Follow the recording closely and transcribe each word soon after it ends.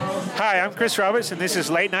Hi, I'm Chris Roberts, and this is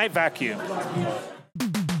Late Night Vacuum.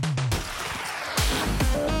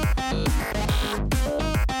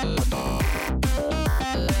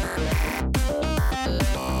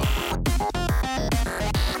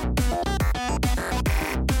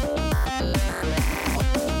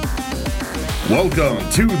 Welcome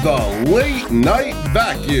to the Late Night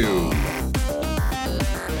Vacuum.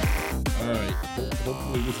 All right,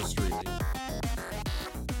 hopefully this is streaming.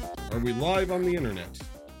 Are we live on the internet?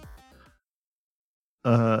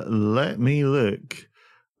 Let me look.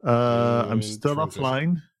 I'm still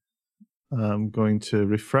offline. I'm going to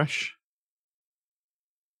refresh.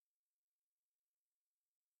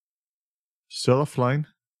 Still offline.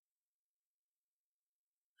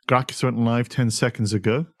 Gracchus went live 10 seconds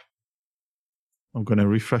ago. I'm going to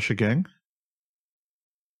refresh again.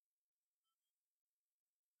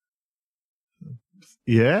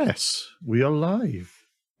 Yes, we are live.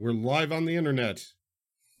 We're live on the internet.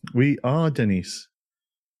 We are, Denise.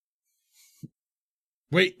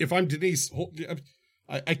 Wait, if I'm Denise,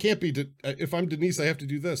 I can't be. If I'm Denise, I have to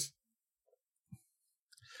do this.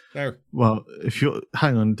 There. Well, if you're...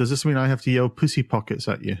 Hang on, does this mean I have to yell pussy pockets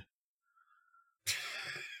at you?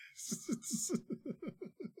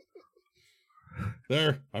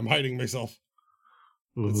 There, I'm hiding myself.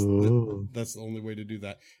 That's the only way to do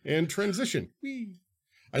that. And transition. Whee!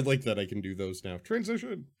 I like that I can do those now.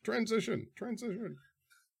 Transition. Recording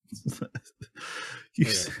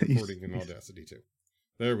in Audacity too.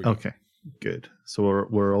 There we go. Okay, good. So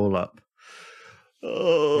we're all up.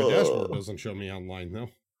 My dashboard doesn't show me online though.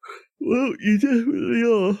 Well, you definitely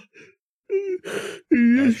are.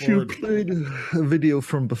 Yes, you played a video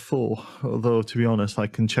from before. Although, to be honest, I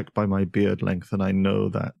can check by my beard length, and I know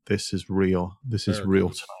that this is real. This is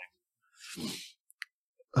real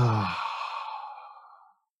time.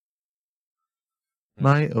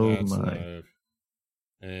 My oh my! Live.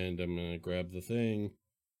 And I'm gonna grab the thing.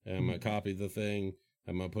 And I'm gonna copy the thing.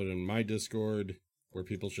 I'm gonna put it in my Discord, where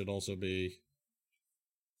people should also be.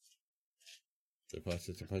 Do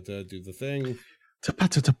the thing.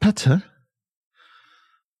 Tapata.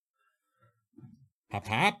 Hop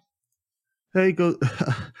hop. Hey go.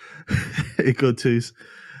 Hey go twos.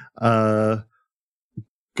 Got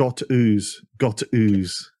ooze. Got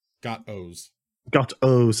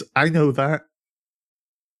O's. I know that.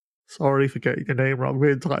 Sorry for getting your name wrong the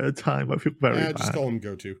entire time. I feel very bad. Just call him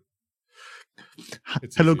Go To.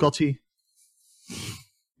 Hello, Gotti.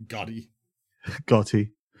 Gotti.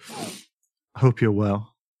 Hope you're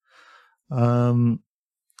well. So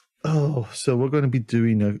we're going to be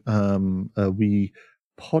doing a wee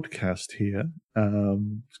podcast here.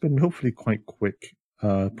 It's going to be hopefully quite quick.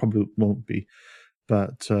 Probably won't be,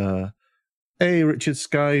 but hey, Richard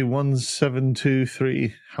Sky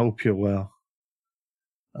 1723. Hope you're well.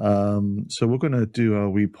 So we're going to do a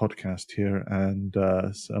wee podcast here and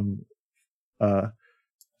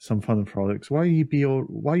some fun and frolics. Why you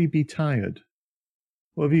be tired?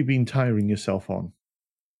 What have you been tiring yourself on?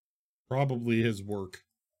 Probably his work.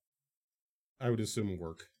 I would assume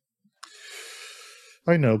work.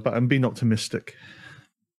 I know, but I'm being optimistic.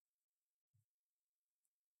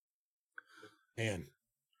 Man,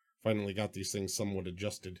 finally got these things somewhat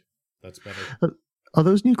adjusted. That's better. Are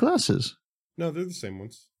those new glasses? No, they're the same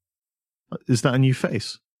ones. Is that a new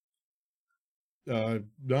face?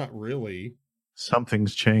 Not really.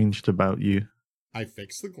 Something's changed about you. I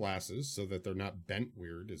fixed the glasses so that they're not bent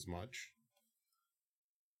weird as much.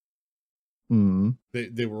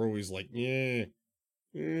 They were always like, yeah.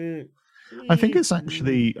 I think it's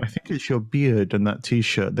your beard and that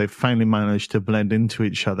t-shirt. They've finally managed to blend into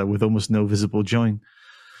each other with almost no visible join.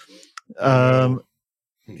 20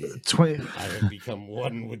 I have become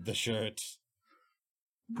one with the shirt.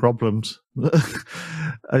 Problems.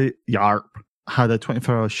 Yarp had a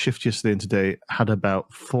 24-hour shift yesterday and today had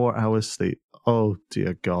about 4 hours sleep. Oh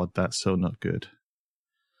dear God, that's so not good.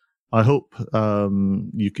 I hope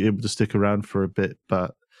you're able to stick around for a bit,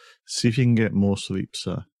 but see if you can get more sleep,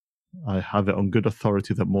 sir. I have it on good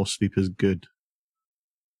authority that more sleep is good.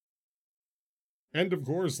 And of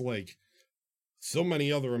course, like so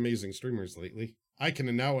many other amazing streamers lately, I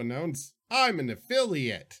can now announce I'm an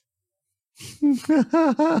affiliate. Yay!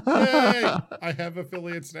 I have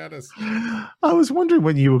affiliate status. I was wondering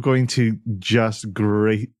when you were going to just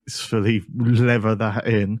gracefully lever that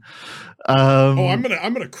in. I'm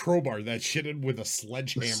gonna crowbar that shit in with a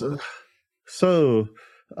sledgehammer.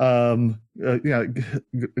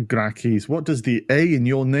 Gracchus, what does the A in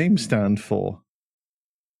your name stand for?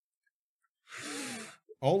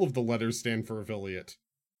 All of the letters stand for affiliate.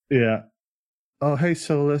 Yeah. Oh, hey,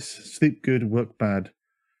 Solus. Sleep good, work bad.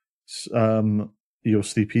 You'll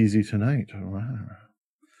sleep easy tonight.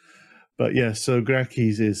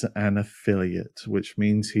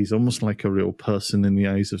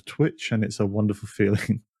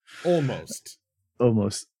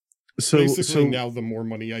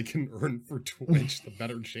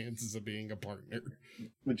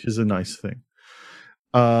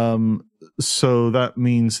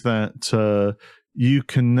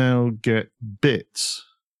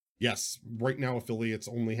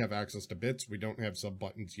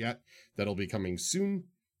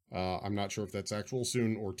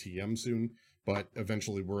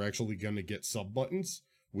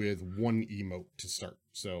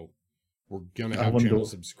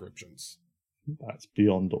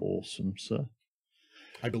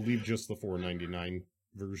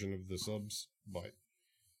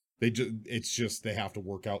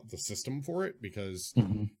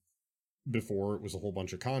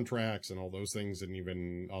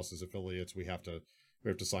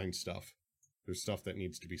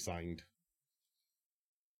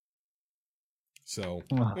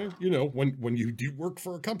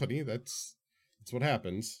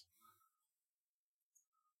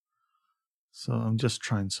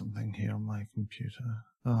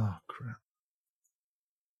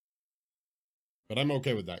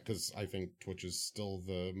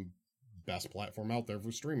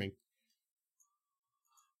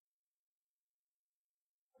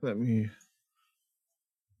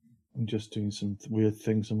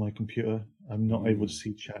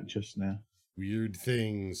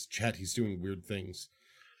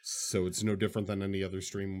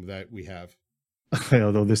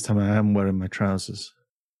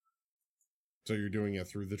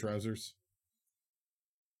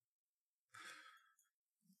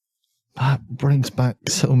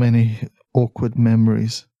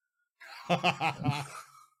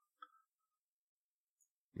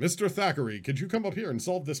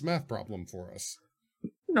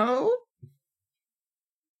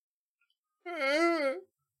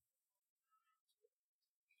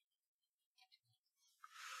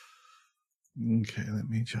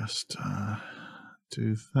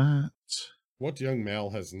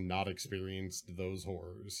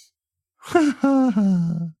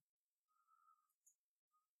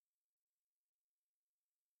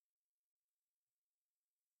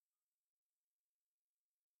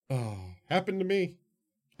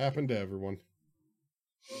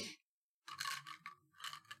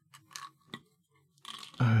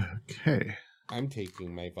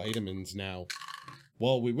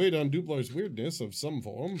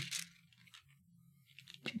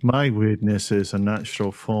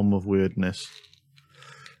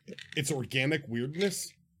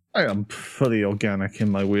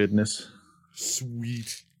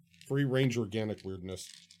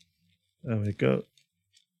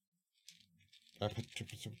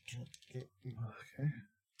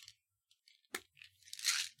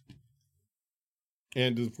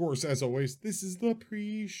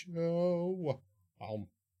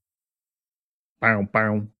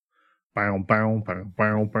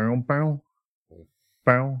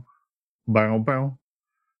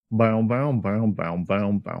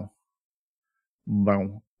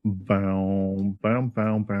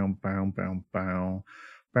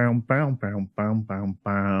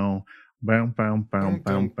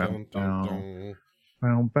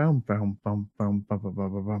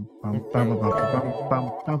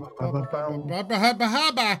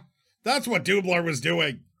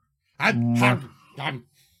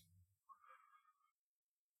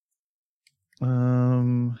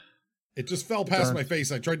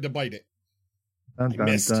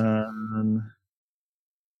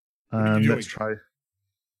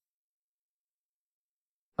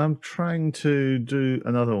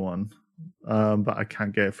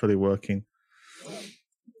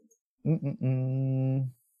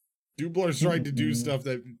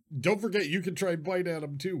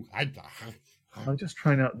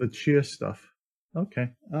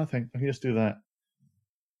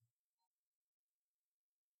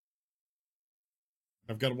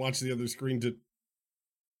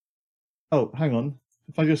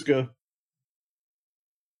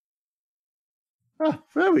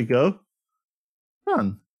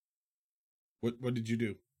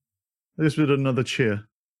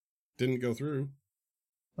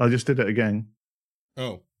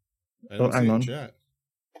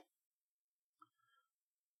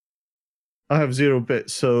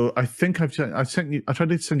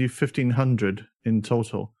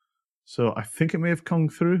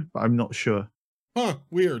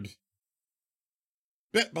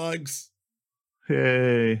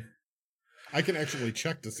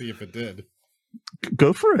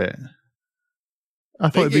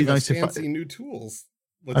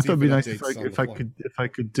 let's I see thought it'd be it nice updates on the fly. if I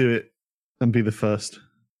could do it and be the first.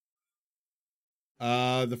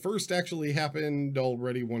 The first actually happened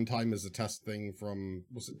already one time as a test thing from,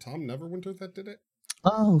 was it Tom Neverwinter that did it?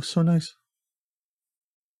 Oh, so nice.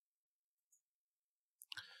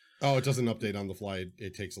 Oh, it doesn't update on the fly.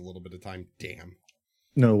 It takes a little bit of time. Damn.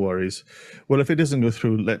 No worries. Well, if it doesn't go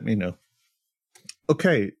through, let me know.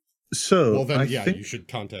 Okay, so Well, then, I yeah, think... you should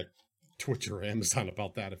contact Twitch or Amazon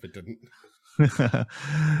about that if it didn't.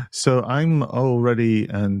 So I'm all ready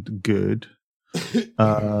and good.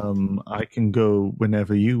 I can go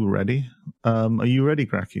whenever you're ready. Are you ready,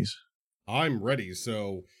 Grackies? I'm ready.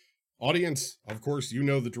 So, audience, of course, you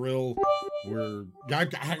know the drill. We're...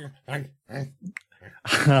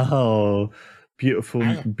 Oh, beautiful,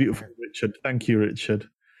 beautiful, Richard. Thank you, Richard.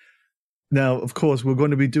 Now, of course, we're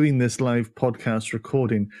going to be doing this live podcast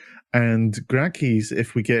recording, and Grackies,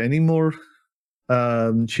 if we get any more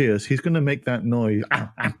cheers, he's going to make that noise.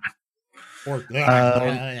 Or...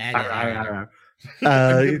 I'm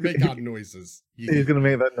going to make odd noises. He's going to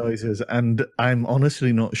make that noises, and I'm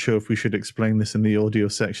honestly not sure if we should explain this in the audio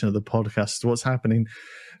section of the podcast. What's happening?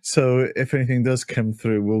 So, if anything does come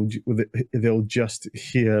through, they'll just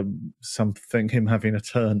hear something, him having a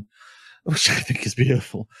turn, which I think is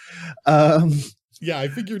beautiful. Yeah, I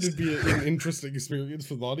figured it'd be an interesting experience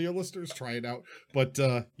for the audio listeners. Try it out, but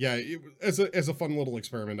yeah, as a fun little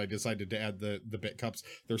experiment, I decided to add the bit cups.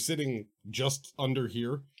 They're sitting just under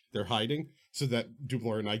here. They're hiding so that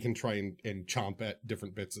Dublar and I can try and chomp at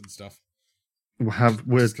different bits and stuff.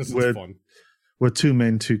 We're fun. We're 2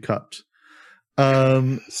 men, 2 cups.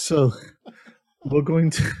 So we're going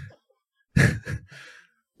to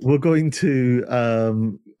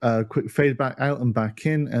quick fade back out and back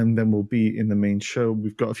in, and then we'll be in the main show.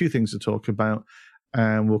 We've got a few things to talk about,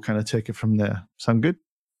 and we'll kind of take it from there. Sound good?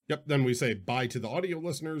 Yep. Then we say bye to the audio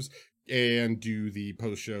listeners and do the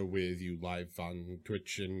post show with you live on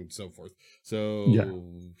Twitch and so forth. So yeah.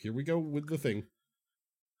 Here we go with the thing.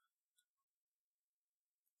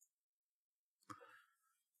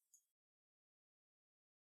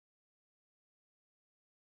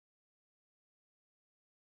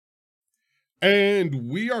 And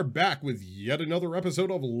we are back with yet another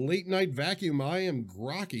episode of Late Night Vacuum. I am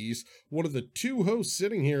Grockies, one of the 2 hosts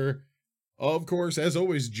sitting here. Of course, as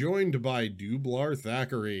always, joined by Dublar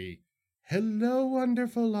Thackeray. Hello,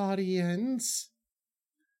 wonderful audience.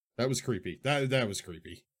 That was creepy. That was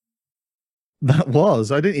creepy. That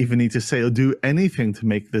was. I didn't even need to say or do anything to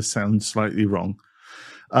make this sound slightly wrong.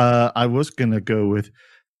 I was going to go with,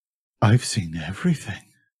 I've seen everything.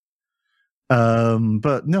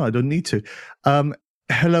 But no, I don't need to.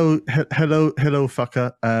 Hello,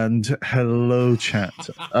 fucker, and hello, chat.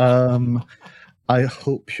 I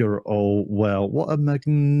hope you're all well. What a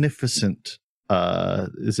magnificent,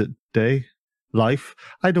 is it day? Life?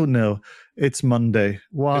 I don't know. It's Monday.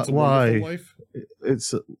 Why? It's a wonderful life.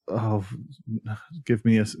 It's, give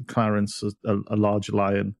me Clarence, a large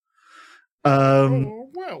lion.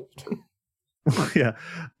 Well. Yeah.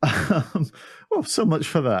 Well, so much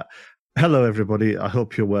for that. Hello, everybody. I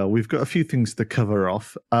hope you're well. We've got a few things to cover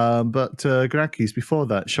off, but Grackies, before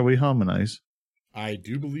that, shall we harmonize? I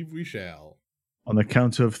do believe we shall. On the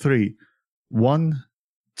count of 3. 1,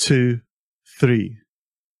 2, 3.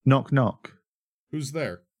 Knock, knock. Who's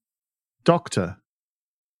there? Doctor.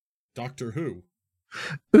 Doctor who?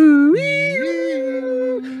 Ooh.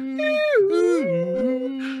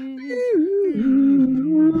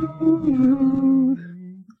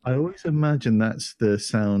 I always imagine that's the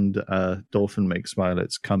sound dolphin makes while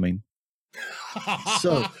it's coming.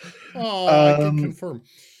 So, I can confirm.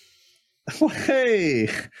 Hey,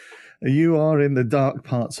 you are in the dark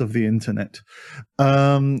parts of the internet.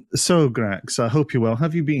 So, Grax, I hope you're well. How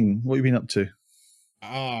have you been? What have you been up to?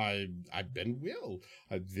 I've been well.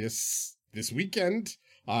 This weekend,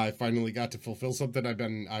 I finally got to fulfill something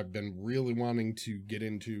I've been really wanting to get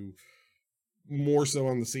into more so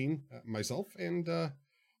on the scene myself, and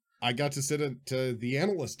I got to sit at the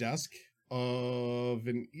analyst desk of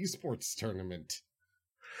an esports tournament.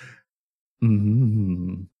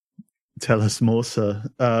 Tell us more, sir.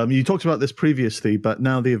 You talked about this previously, but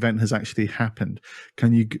now the event has actually happened.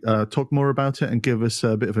 Can you talk more about it and give us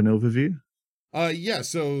a bit of an overview? Yeah,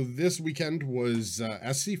 so this weekend was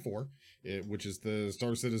SC4, which is the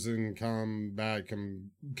Star Citizen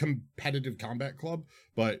Competitive Combat Club,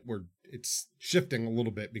 but it's shifting a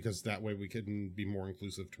little bit because that way we can be more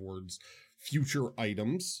inclusive towards future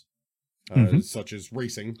items, such as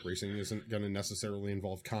racing. Racing isn't going to necessarily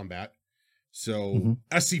involve combat. So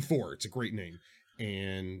SC4, it's a great name.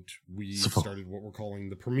 And we started what we're calling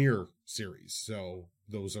the Premier Series. So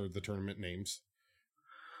those are the tournament names.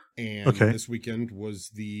 And this weekend was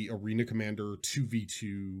the Arena Commander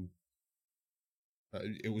 2v2.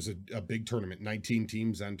 It was a big tournament. 19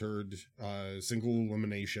 teams entered, single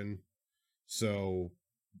elimination. So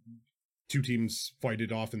 2 teams fight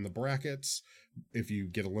it off in the brackets. If you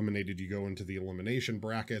get eliminated, you go into the elimination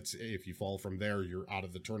brackets. If you fall from there, you're out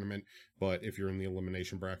of the tournament. But if you're in the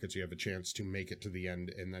elimination brackets, you have a chance to make it to the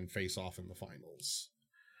end and then face off in the finals.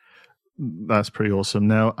 That's pretty awesome.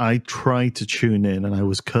 Now, I tried to tune in and I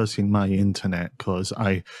was cursing my internet because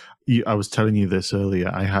I was telling you this earlier.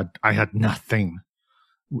 I had nothing.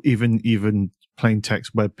 Even plain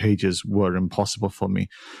text web pages were impossible for me,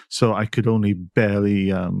 so I could only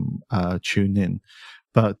barely tune in.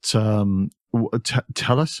 But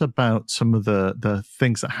tell us about some of the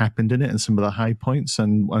things that happened in it and some of the high points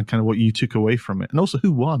and kind of what you took away from it, and also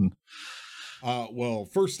who won. Well,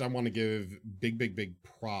 first I want to give big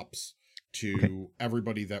props to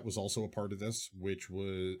everybody that was also a part of this, which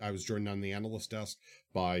was I was joined on the analyst desk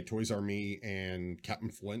by Toys R Me and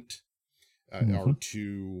Captain Flint. Our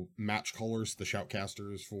 2 match callers, the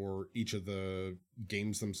shoutcasters for each of the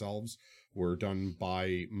games themselves, were done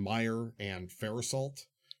by Meyer and Fairasalt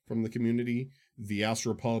from the community. The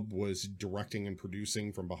Astropub was directing and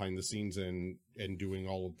producing from behind the scenes and doing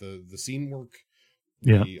all of the scene work.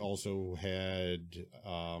 Yeah. We also had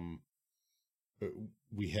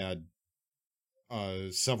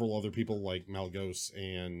several other people like Malgos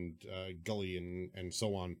and Gully and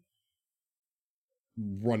so on,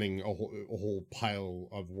 running a whole pile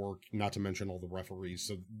of work, not to mention all the referees.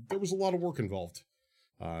 So there was a lot of work involved.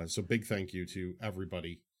 So big thank you to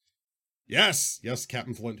everybody. Yes,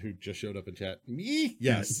 Captain Flint, who just showed up in chat. Me?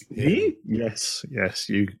 Yes. Me? Yes,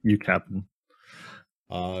 you Captain.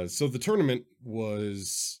 So the tournament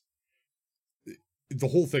was... The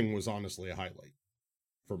whole thing was honestly a highlight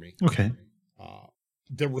for me. Okay.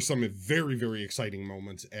 There were some very, very exciting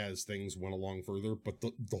moments as things went along further, but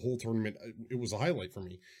the whole tournament, it was a highlight for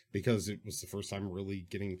me because it was the first time really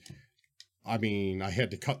getting... I mean, I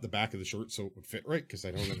had to cut the back of the shirt so it would fit right because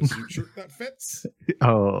I don't have a suit shirt that fits.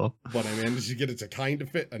 Oh. But I managed to get it to kind of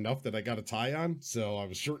fit enough that I got a tie on. So I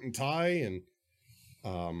was shirt and tie, and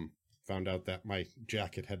found out that my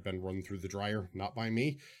jacket had been run through the dryer, not by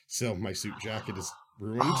me. So my suit jacket is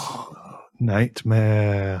ruined.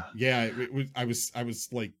 Nightmare. Yeah, it was. I was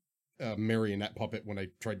like a marionette puppet when I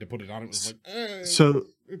tried to put it on. It was like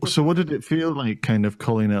So what did it feel like, kind of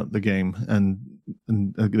calling out the game and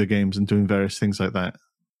the games and doing various things like that?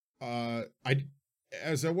 I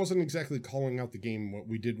wasn't exactly calling out the game. What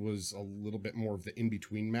we did was a little bit more of the in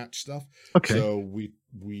between match stuff. Okay. So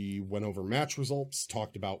we went over match results,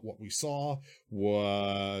 talked about what we saw,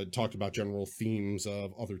 talked about general themes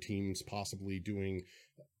of other teams possibly doing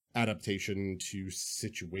adaptation to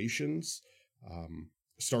situations.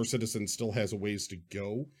 Star Citizen still has a ways to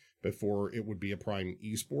go before it would be a prime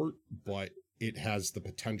esport, but it has the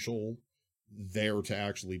potential there to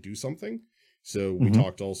actually do something. So we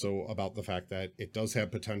talked also about the fact that it does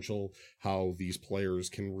have potential, how these players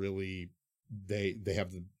can really, they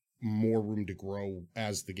have more room to grow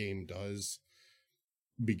as the game does,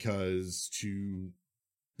 because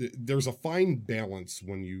there's a fine balance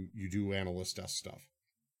when you do analyst desk stuff.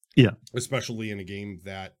 Yeah. Especially in a game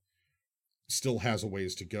that still has a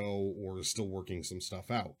ways to go or is still working some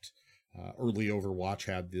stuff out. Early Overwatch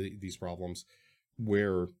had these problems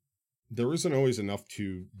where there isn't always enough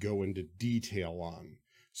to go into detail on.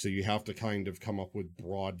 So you have to kind of come up with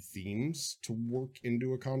broad themes to work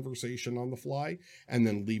into a conversation on the fly, and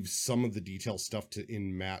then leave some of the detail stuff to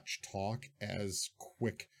in-match talk as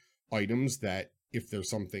quick items that if there's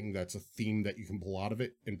something that's a theme that you can pull out of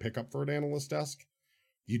it and pick up for an analyst desk,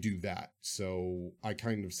 you do that. So I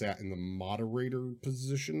kind of sat in the moderator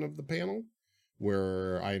position of the panel,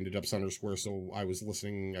 where I ended up center square. So I was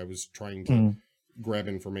listening, I was trying to grab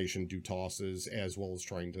information, do tosses, as well as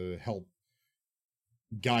trying to help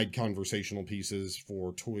guide conversational pieces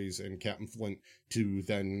for Toys and Captain Flint to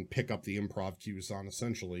then pick up the improv cues on,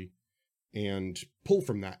 essentially, and pull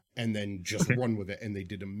from that and then just run with it. And they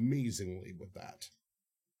did amazingly with that.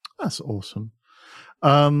 That's awesome.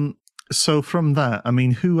 So from that, I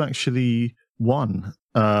mean, who actually won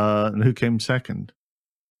and who came second?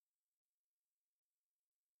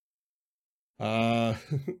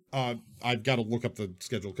 I've got to look up the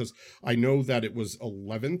schedule because I know that it was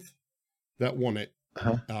 11th that won it.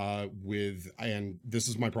 And this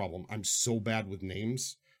is my problem. I'm so bad with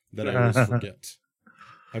names that I always forget.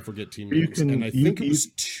 I forget team names. And I think it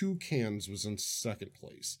was Toucans was in second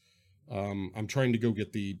place. I'm trying to go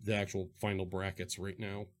get the actual final brackets right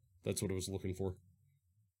now. That's what I was looking for.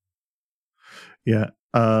 Yeah.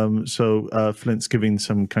 So Flint's giving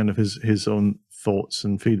some kind of his own thoughts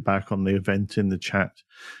and feedback on the event in the chat,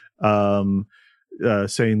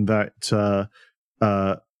 saying that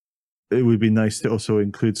it would be nice to also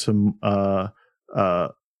include some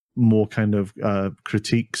more kind of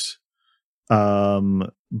critiques.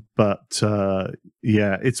 But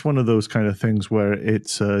yeah, it's one of those kind of things where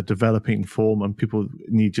it's a developing form and people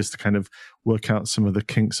need just to kind of work out some of the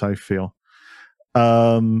kinks, I feel.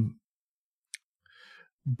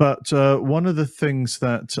 But one of the things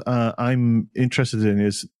that I'm interested in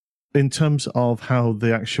is in terms of how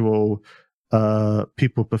the actual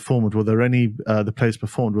people performed. Were there any the players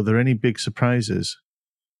performed? Were there any big surprises,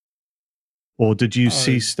 or did you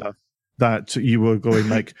see stuff that you were going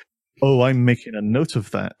like, "Oh, I'm making a note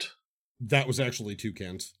of that"? That was actually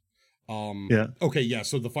Toucans. Yeah. Okay. Yeah.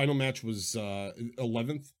 So the final match was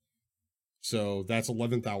 11th. So that's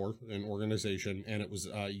 11th hour in organization, and it was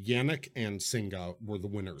Yannick and Singa were the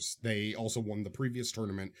winners. They also won the previous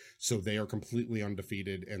tournament, so they are completely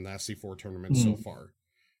undefeated in the SC4 tournament so far,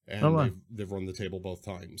 and they've run the table both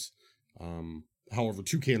times. However,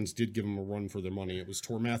 Toucans did give them a run for their money. It was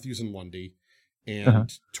Tor Matthews and Lundy,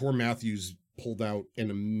 and Tor Matthews pulled out an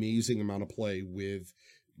amazing amount of play with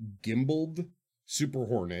gimbaled Super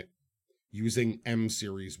Hornet using M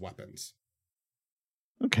series weapons.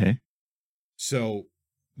 Okay. So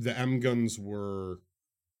the M guns were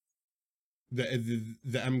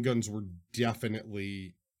the M guns were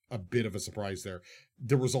definitely a bit of a surprise there.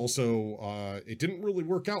 There was also it didn't really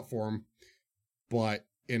work out for him, but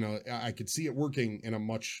I could see it working in a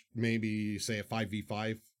much, maybe say a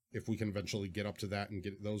 5v5 if we can eventually get up to that and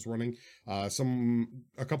get those running. A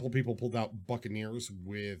couple of people pulled out Buccaneers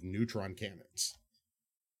with neutron cannons.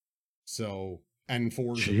 So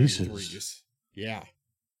N4s and N3s. Yeah.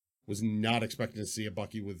 Was not expecting to see a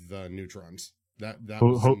Bucky with neutrons. That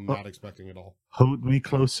was not expecting at all. Hold me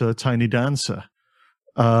closer, Tiny Dancer,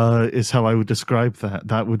 is how I would describe that.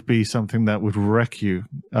 That would be something that would wreck you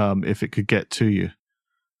if it could get to you.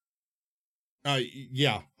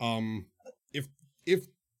 Yeah. If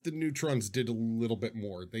the neutrons did a little bit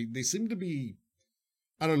more, they seem to be,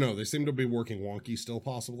 I don't know, they seem to be working wonky still,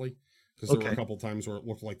 possibly. Because there were a couple times where it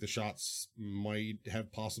looked like the shots might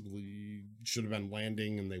have possibly should have been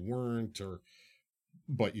landing and they weren't,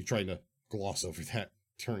 but you try to gloss over that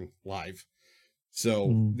during live.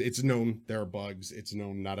 So it's known there are bugs. It's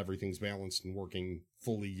known not everything's balanced and working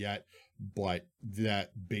fully yet, but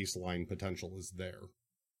that baseline potential is there.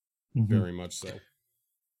 Very much so.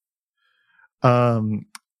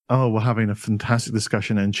 We're having a fantastic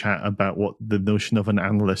discussion in chat about what the notion of an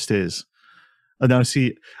analyst is. Now,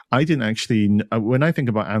 see, I didn't actually. When I think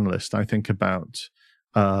about analyst, I think about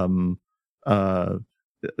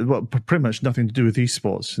pretty much nothing to do with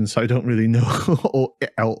esports, since I don't really know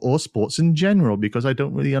or sports in general, because I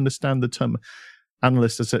don't really understand the term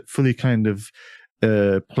analyst as it fully kind of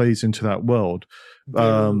plays into that world.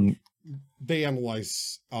 They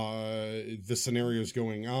analyze the scenarios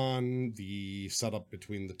going on, the setup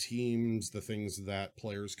between the teams, the things that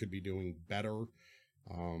players could be doing better.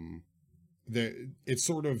 It's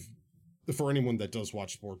sort of, for anyone that does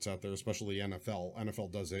watch sports out there, especially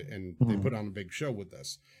NFL does it, and they put on a big show with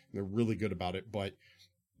this. And they're really good about it. But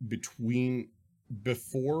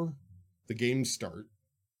before the games start,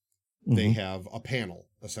 they have a panel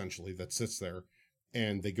essentially that sits there,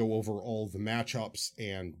 and they go over all the matchups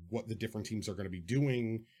and what the different teams are going to be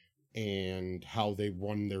doing and how they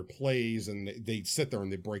run their plays, and they sit there and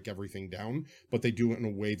they break everything down, but they do it in a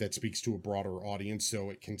way that speaks to a broader audience so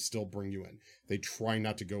it can still bring you in. They try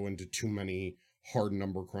not to go into too many hard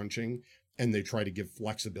number crunching, and they try to give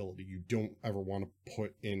flexibility. You don't ever want to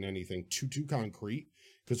put in anything too concrete,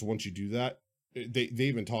 because once you do that, they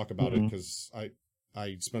even talk about it, because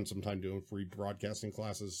I spent some time doing free broadcasting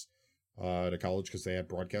classes at a college, because they had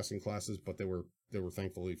broadcasting classes, but they were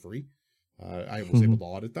thankfully free. I was able to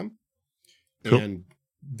audit them. Cool. And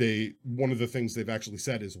one of the things they've actually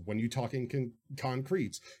said is, when you talk in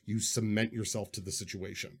concretes, you cement yourself to the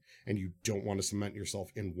situation, and you don't want to cement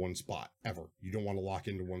yourself in one spot ever. You don't want to lock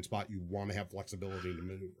into one spot. You want to have flexibility to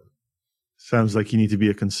maneuver. Sounds like you need to be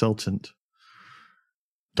a consultant.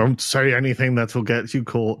 Don't say anything that will get you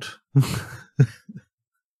caught.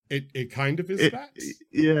 It kind of is that.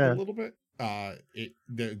 Yeah. A little bit.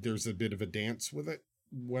 There's a bit of a dance with it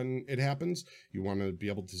when it happens. You want to be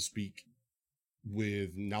able to speak with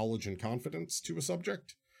knowledge and confidence to a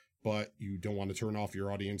subject, but you don't want to turn off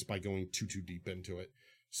your audience by going too deep into it.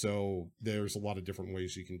 So there's a lot of different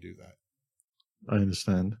ways you can do that. I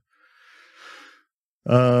understand.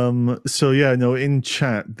 So yeah, no, in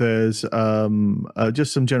chat there's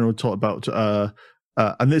just some general talk about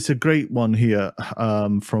And it's a great one here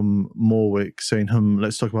from Morwick saying,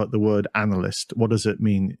 let's talk about the word analyst. What does it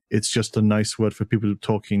mean? It's just a nice word for people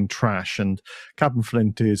talking trash. And Captain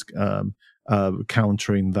Flint is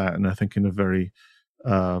countering that, and I think in a very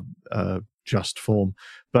just form.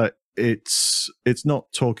 But it's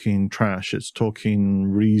not talking trash, it's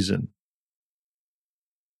talking reason.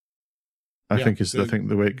 I think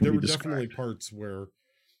the way it can be described. There were definitely parts where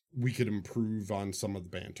we could improve on some of the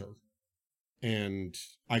banter. And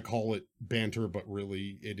I call it banter, but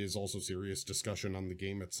really it is also serious discussion on the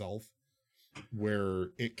game itself, where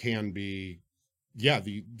it can be,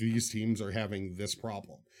 these teams are having this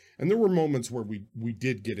problem. And there were moments where we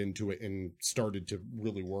did get into it and started to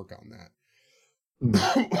really work on that.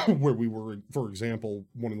 Where we were, for example,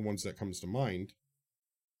 one of the ones that comes to mind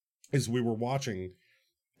is we were watching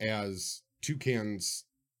as Toucans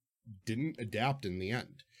didn't adapt in the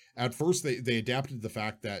end. At first, they adapted the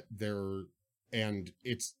fact that and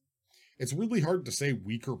it's really hard to say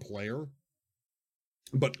weaker player,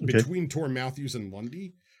 but between Tor Matthews and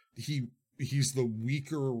Lundy, he's the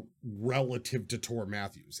weaker relative to Tor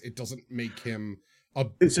Matthews. It doesn't make him a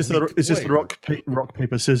Is this the rock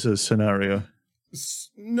paper scissors scenario?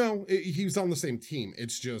 No, he was on the same team.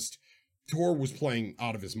 It's just Tor was playing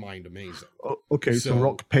out of his mind amazing. Okay, so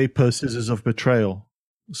rock paper scissors of betrayal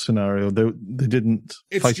scenario. They didn't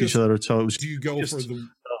fight each other at all. It was do you go for the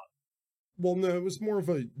Well, no, it was more of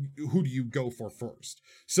a who do you go for first?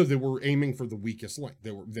 So they were aiming for the weakest link.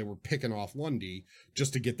 They were picking off Lundy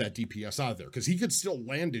just to get that DPS out of there because he could still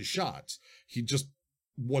land his shots. He just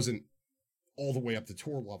wasn't all the way up to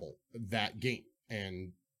Tor level that game.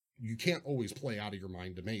 And you can't always play out of your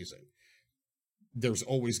mind amazing. There's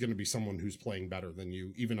always going to be someone who's playing better than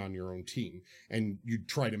you, even on your own team. And you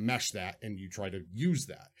try to mesh that and you try to use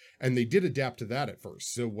that. And they did adapt to that at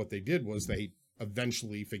first. So what they did was they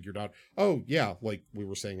eventually figured out, oh yeah, like we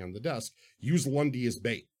were saying on the desk, use Lundy as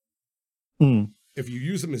bait. If you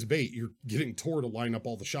use him as bait, you're getting Tor to line up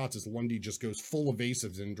all the shots as Lundy just goes full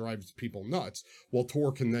evasives and drives people nuts, while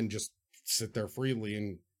Tor can then just sit there freely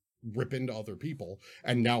and rip into other people,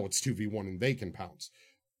 and now it's 2v1 and they can pounce.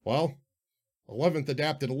 Well, 11th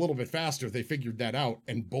adapted a little bit faster. They figured that out,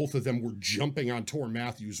 and both of them were jumping on Tor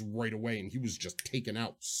Matthews right away, and he was just taken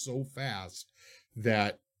out so fast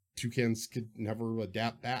that Toucans could never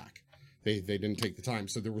adapt back. They didn't take the time.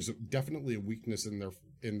 So there was definitely a weakness in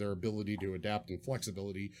their ability to adapt and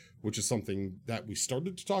flexibility, which is something that we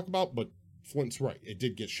started to talk about, but Flint's right. It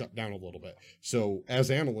did get shut down a little bit. So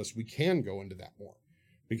as analysts, we can go into that more.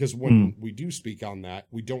 Because when we do speak on that,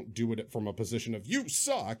 we don't do it from a position of, you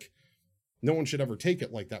suck. No one should ever take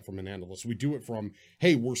it like that from an analyst. We do it from,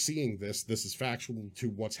 hey, we're seeing this. This is factual to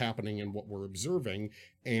what's happening and what we're observing.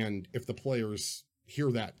 And if the players hear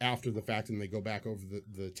that after the fact and they go back over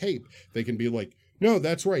the tape, they can be like, no,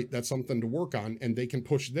 that's right. That's something to work on. And they can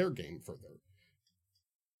push their game further.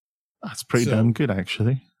 That's pretty damn good,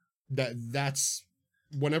 actually. That's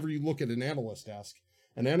whenever you look at an analyst desk,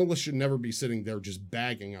 an analyst should never be sitting there just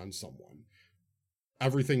bagging on someone.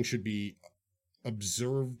 Everything should be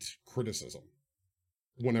observed criticism.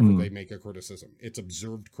 Whenever they make a criticism, it's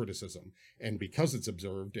observed criticism. And because it's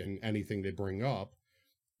observed and anything they bring up,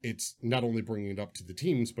 it's not only bringing it up to the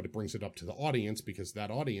teams, but it brings it up to the audience because that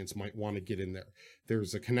audience might want to get in there.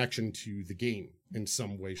 There's a connection to the game in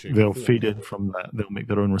some way, shape, They'll or form. feed in from that. They'll make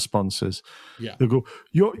their own responses. Yeah. They'll go,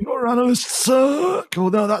 your analysts suck. Oh,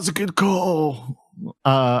 no, that's a good call.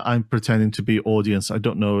 I'm pretending to be audience. I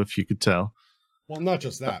don't know if you could tell. Well, not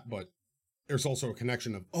just that, but there's also a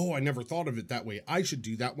connection of, oh, I never thought of it that way. I should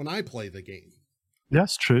do that when I play the game.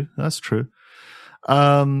 That's true. That's true.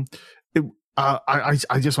 I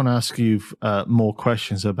just want to ask you more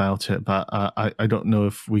questions about it, but I don't know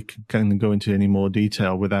if we can kind of go into any more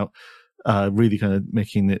detail without really kind of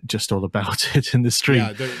making it just all about it in the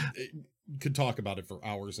stream. Yeah, could talk about it for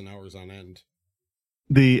hours and hours on end.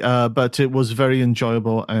 But it was very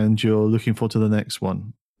enjoyable, and you're looking forward to the next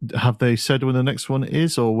one. Have they said when the next one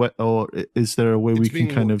is, or is there a way we can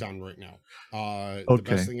kind of? It's being worked on right now. Okay. The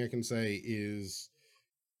best thing I can say is,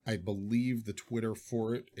 I believe the Twitter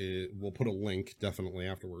for it, we'll put a link definitely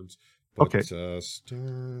afterwards. But, okay.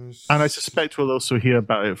 And I suspect we'll also hear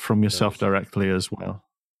about it from yourself directly as well.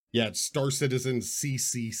 Yeah, it's Star Citizen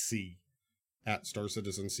CCC at Star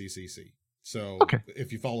Citizen CCC. So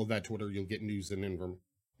if you follow that Twitter, you'll get news and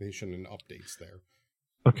information and updates there.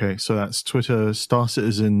 Okay, so that's Twitter, Star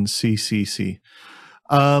Citizen CCC.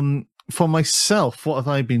 For myself, what have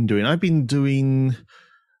I been doing? I've been doing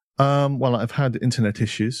Well, I've had internet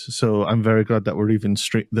issues, so I'm very glad that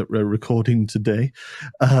that we're recording today.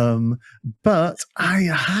 But I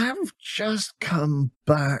have just come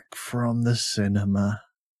back from the cinema.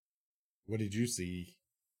 What did you see?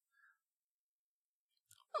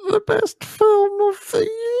 The best film of the year,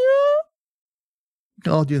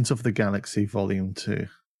 Guardians of the Galaxy Volume 2.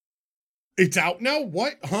 It's out now?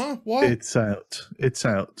 What? Huh? What? It's out.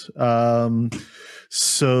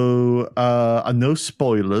 So no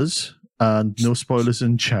spoilers, and no spoilers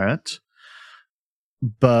in chat.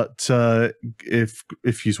 But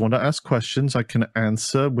if you want to ask questions, I can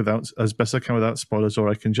answer as best I can without spoilers, or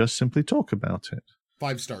I can just simply talk about it.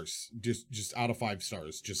 5 stars. Just out of 5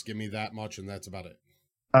 stars. Just give me that much, and that's about it.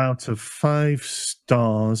 Out of 5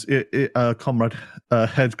 stars, Comrade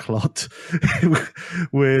Headclot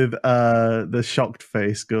with the shocked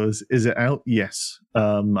face goes, "Is it out?" Yes.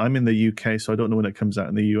 I'm in the UK, so I don't know when it comes out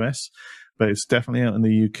in the US, but it's definitely out in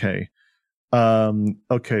the UK.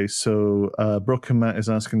 Okay, so Broken Matt is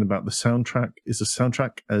asking about the soundtrack. Is the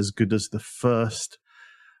soundtrack as good as the first?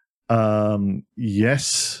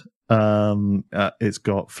 Yes. It's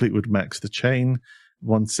got Fleetwood Mac's The Chain.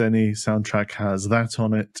 Once any soundtrack has that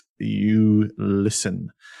on it, you listen.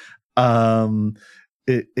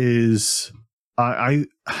 It is. I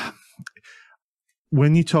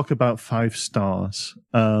when you talk about 5 stars,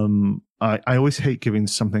 I always hate giving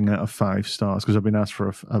something out of 5 stars because I've been asked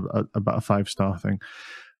for about a 5-star thing.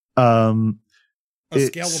 A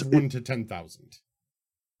scale of 1 to 10,000.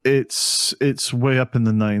 It's way up in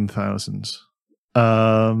the 9,000s.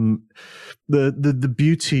 The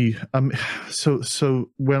beauty. So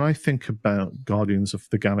when I think about Guardians of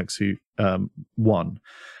the Galaxy 1,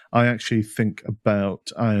 I actually think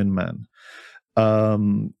about Iron Man.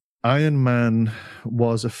 Iron Man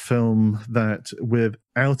was a film that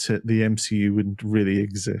without it, the MCU wouldn't really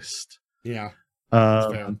exist. Yeah.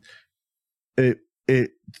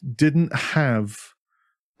 It didn't have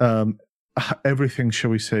everything,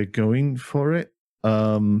 shall we say, going for it.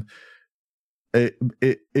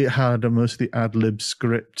 It had a mostly ad lib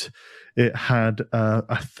script. It had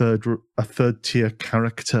a third tier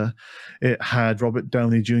character. It had Robert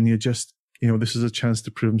Downey Jr. just, this is a chance to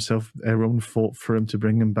prove himself. Everyone fought for him to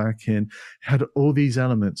bring him back in. It had all these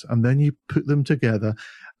elements, and then you put them together,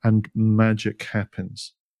 and magic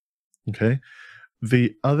happens. Okay,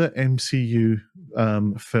 the other MCU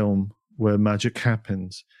film where magic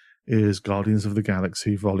happens is Guardians of the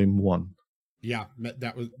Galaxy Volume 1. Yeah,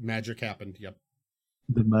 that was magic happened. Yep.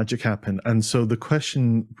 The magic happened. And so the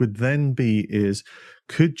question would then be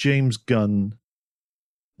could James Gunn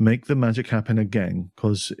make the magic happen again?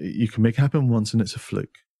 Because you can make it happen once and it's a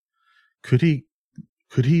fluke. Could he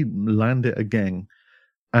land it again?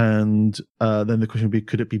 And then the question would be,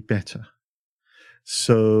 could it be better?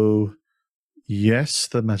 So yes,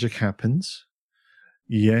 the magic happens.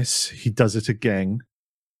 Yes, he does it again.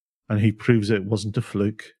 And he proves it wasn't a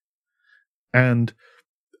fluke. And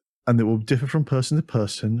it will differ from person to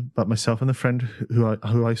person, but myself and the friend who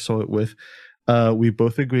I saw it with, we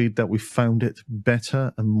both agreed that we found it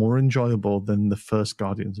better and more enjoyable than the first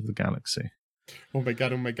Guardians of the Galaxy. Oh my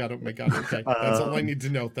god! Okay, that's all I need to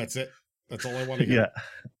know. That's it. That's all I want to hear.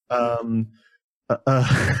 Yeah.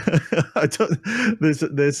 I don't.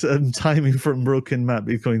 There's timing from Broken Matt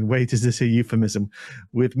going, wait, is this a euphemism?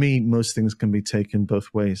 With me, most things can be taken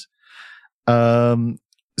both ways.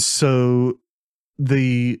 So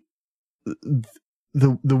the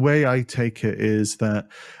way I take it is that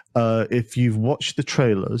if you've watched the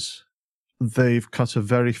trailers, they've cut a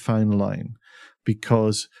very fine line,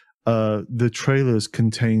 because the trailers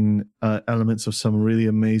contain elements of some really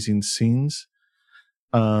amazing scenes,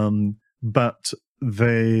 but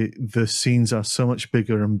the scenes are so much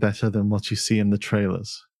bigger and better than what you see in the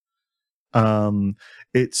trailers.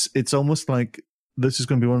 It's almost like this is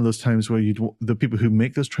going to be one of those times where the people who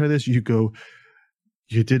make those trailers, you go,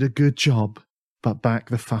 you did a good job, but back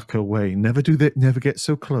the fuck away. Never do that. Never get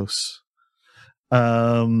so close.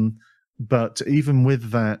 But even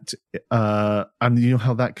with that, and you know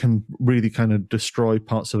how that can really kind of destroy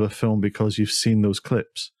parts of a film because you've seen those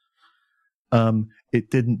clips.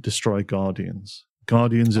 It didn't destroy Guardians.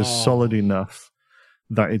 Guardians is solid enough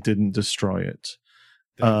that it didn't destroy it.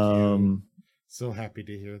 Thank you. So happy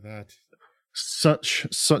to hear that.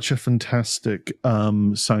 Such a fantastic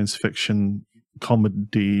science fiction,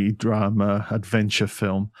 comedy, drama, adventure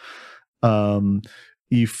film.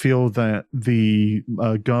 You feel that the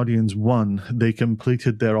Guardians 1, they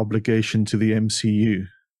completed their obligation to the MCU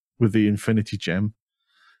with the Infinity Gem,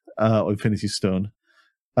 or Infinity Stone.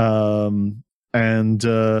 And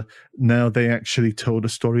now they actually told a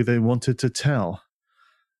story they wanted to tell.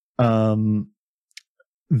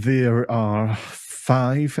 there are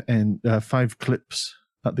five clips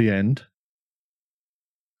at the end.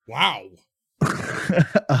 Wow.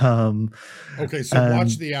 um, Okay, so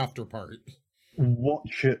watch the after part.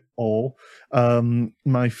 Watch it all.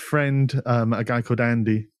 My friend, a guy called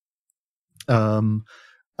Andy, I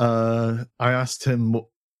asked him,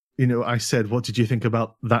 I said, what did you think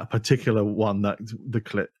about that particular one, the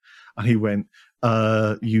clip? And he went,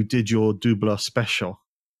 you did your Doubler special,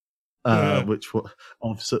 which was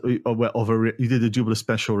you did a Doubler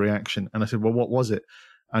special reaction. And I said, well, what was it?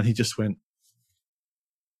 And he just went,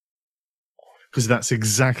 because that's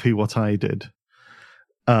exactly what I did.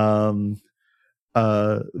 There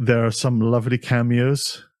are some lovely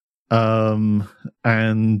cameos, and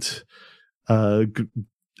I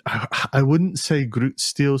wouldn't say Groot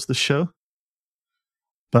steals the show,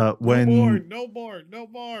 but when no more.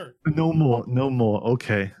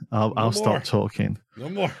 Okay, I'll stop talking. No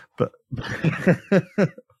more. But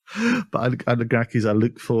Grackies, I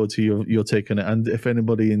look forward to your take on it. And if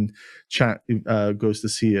anybody in chat goes to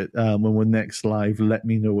see it when we're next live, let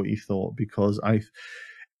me know what you thought, because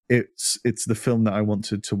it's the film that I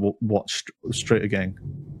wanted to watch straight again.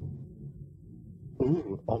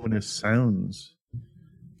 Ooh, ominous sounds.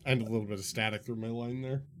 And a little bit of static through my line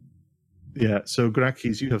there. Yeah, so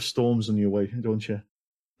Grackies, you have storms on your way, don't you?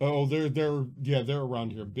 Oh, they're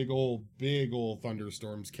around here. Big old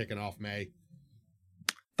thunderstorms kicking off May.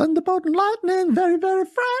 Thunderbolt and lightning, very, very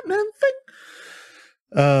frightening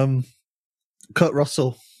thing. Kurt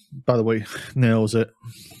Russell, by the way, nails it.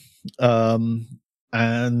 No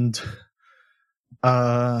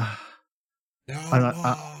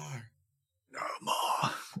more.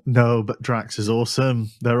 No, but Drax is awesome.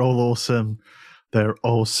 They're all awesome. They're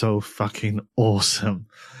all so fucking awesome.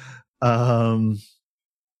 Yeah.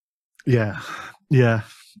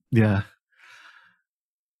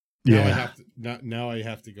 Now I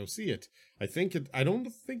have to go see it. I don't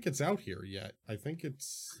think it's out here yet. I think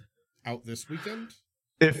it's out this weekend.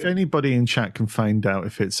 If anybody in chat can find out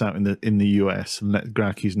if it's out in the US, and let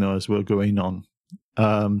Grackies know as we're going on.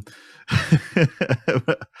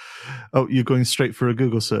 Oh, you're going straight for a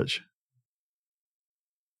Google search?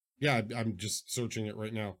 Yeah, I'm just searching it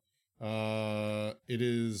right now. It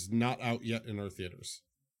is not out yet in our theaters.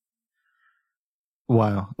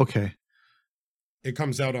 Wow. Okay. It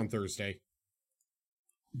comes out on Thursday.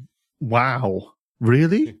 Wow.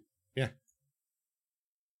 Really? Yeah.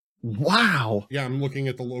 Wow. Yeah, I'm looking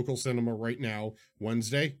at the local cinema right now.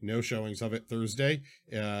 Wednesday, no showings of it. Thursday,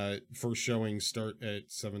 first showings start at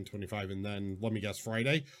 7:25, and then let me guess,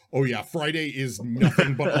 Friday. Oh yeah, Friday is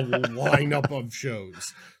nothing but a lineup of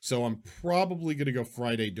shows. So I'm probably gonna go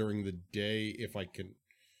Friday during the day if I can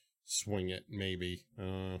swing it. Maybe.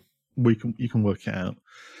 You can work it out,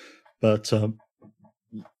 but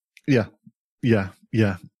yeah.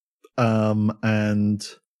 And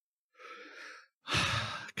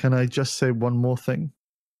can I just say one more thing?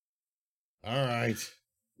 All right.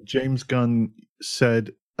 James Gunn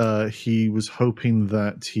said he was hoping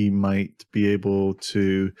that he might be able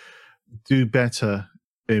to do better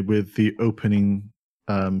with the opening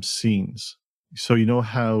scenes. So you know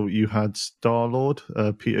how you had Star-Lord,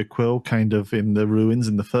 Peter Quill, kind of in the ruins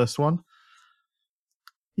in the first one?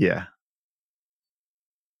 Yeah.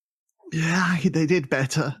 Yeah, they did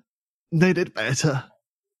better.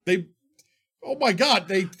 Oh my God,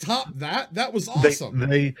 they topped that. That was awesome.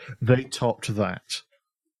 They topped that.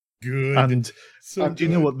 Good. And you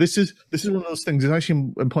know what? This is one of those things. It's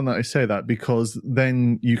actually important that I say that, because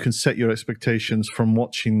then you can set your expectations from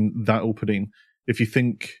watching that opening. If you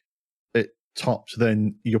think it topped,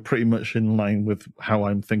 then you're pretty much in line with how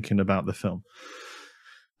I'm thinking about the film.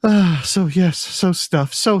 So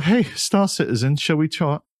stuff. So hey, Star Citizen, shall we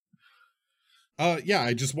chat? Yeah,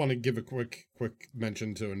 I just want to give a quick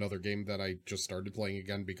mention to another game that I just started playing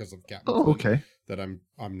again because of Captain. Oh, okay. That I'm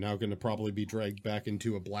now going to probably be dragged back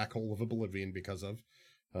into a black hole of oblivion because of.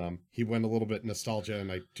 He went a little bit nostalgia,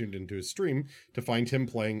 and I tuned into his stream to find him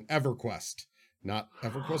playing EverQuest. Not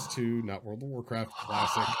EverQuest 2, not World of Warcraft,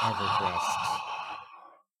 classic EverQuest.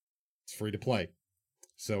 It's free to play.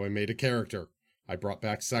 So I made a character. I brought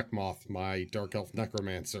back Sekhmoth, my Dark Elf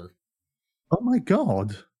Necromancer. Oh my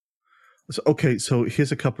God. So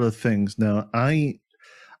here's a couple of things. Now, I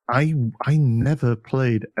never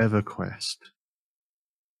played EverQuest.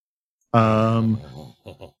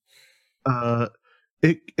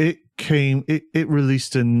 It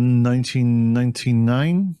released in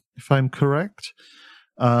 1999, if I'm correct.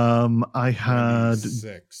 I had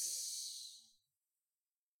 6.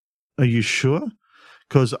 Are you sure?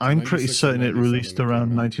 Because I'm pretty certain it released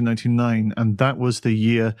around 1999, and that was the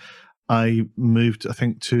year I moved, I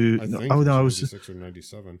think, to. I think Oh no, I was was 96 or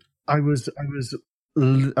 97. I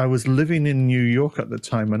was living in New York at the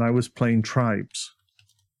time, and I was playing Tribes,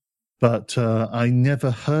 but I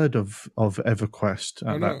never heard of EverQuest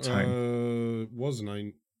at that time. Was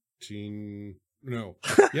 19. No,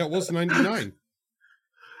 yeah, it was 99.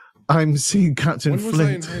 I'm seeing Captain When was Flint.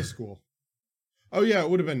 I in high school? Oh yeah, it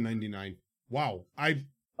would have been 99. Wow, I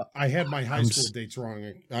had my high school dates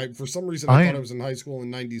wrong. For some reason I thought I was in high school in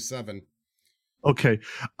 97. Okay,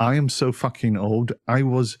 I am so fucking old. I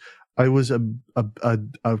was a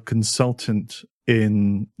consultant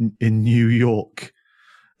in New York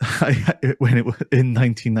when it was in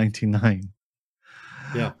 1999.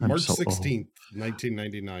 Yeah, I'm March so 16th,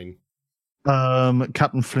 1999.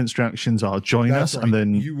 Captain Flint's reactions are join us, right. and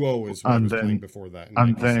then UO is what I was playing before that.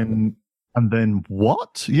 And then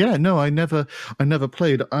what? Yeah, no, I never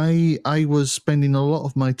played. I was spending a lot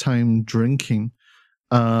of my time drinking,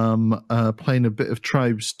 playing a bit of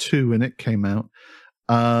Tribes 2 when it came out,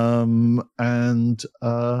 and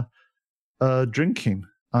drinking.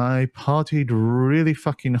 I partied really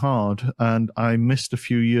fucking hard, and I missed a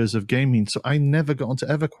few years of gaming, so I never got onto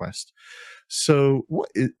EverQuest. So what?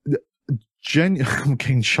 I'm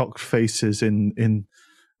getting shocked faces in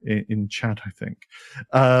chat, I think.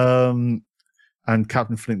 And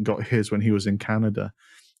Captain Flint got his when he was in Canada.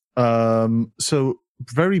 So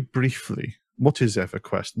very briefly, what is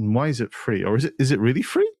EverQuest and why is it free? Or is it really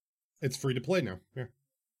free? It's free to play now. Yeah.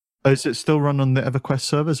 Is it still run on the EverQuest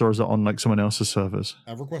servers, or is it on like someone else's servers?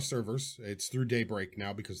 EverQuest servers. It's through Daybreak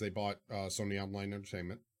now because they bought Sony Online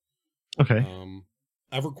Entertainment. Okay.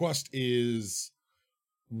 EverQuest is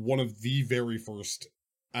one of the very first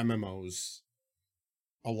MMOs,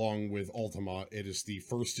 along with Ultima. It is the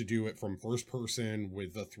first to do it from first person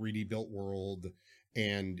with a 3D built world,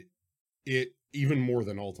 and it, even more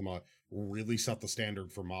than Ultima, really set the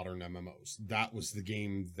standard for modern MMOs. That was the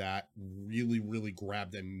game that really, really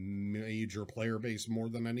grabbed a major player base more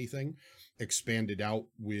than anything, expanded out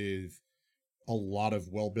with a lot of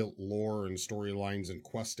well-built lore and storylines and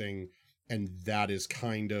questing, and that is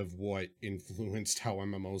kind of what influenced how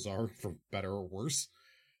MMOs are, for better or worse.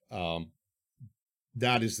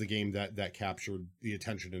 That is the game that captured the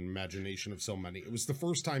attention and imagination of so many. It was the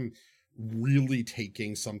first time really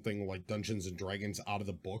taking something like Dungeons and Dragons out of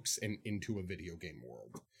the books and into a video game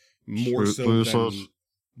world. More so than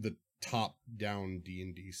the top-down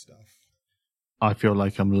D&D stuff. I feel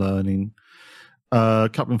like I'm learning.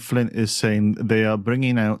 Captain Flint is saying they are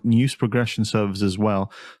bringing out news progression servers as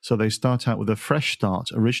well. So they start out with a fresh start,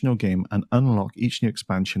 original game, and unlock each new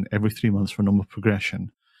expansion every 3 months for normal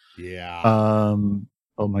progression. Yeah.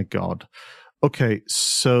 Oh my God. Okay,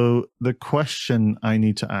 so the question I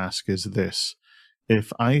need to ask is this: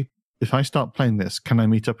 if I start playing this, can I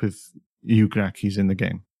meet up with you, Grakis, in the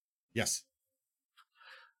game? Yes.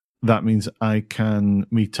 That means I can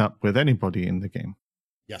meet up with anybody in the game.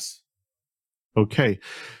 Yes. Okay,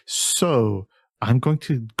 so I'm going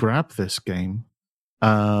to grab this game,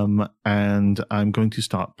 and I'm going to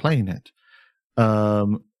start playing it.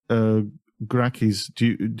 Grakis,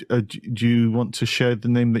 do you want to share the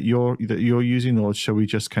name that you're using, or shall we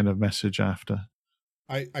just kind of message after?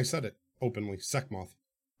 I said it openly. Sekhmoth.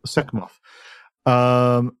 Sekhmoth.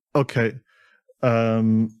 Okay.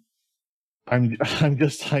 I'm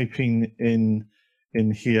just typing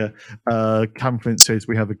in here. Captain says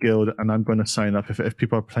we have a guild, and I'm going to sign up. If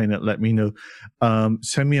people are playing it, let me know.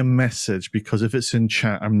 Send me a message, because if it's in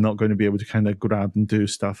chat, I'm not going to be able to kind of grab and do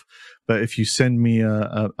stuff. But if you send me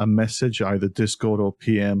a message, either Discord or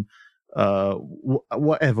PM,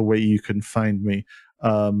 whatever way you can find me,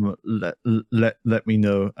 let me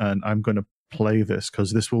know, and I'm going to play this,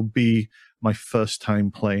 because this will be my first time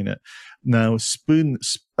playing it. Now, Spoon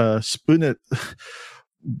it.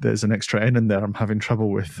 There's an extra N in there I'm having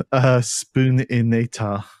trouble with.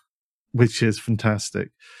 Spooninator, which is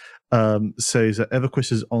fantastic, says that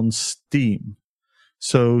EverQuest is on Steam.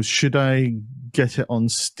 So should I get it on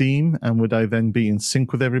Steam, and would I then be in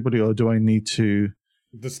sync with everybody, or do I need to...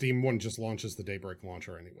 The Steam one just launches the Daybreak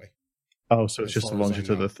launcher anyway. Oh, so it's just a launcher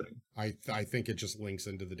to the thing. I think it just links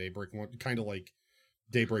into the Daybreak one, kind of like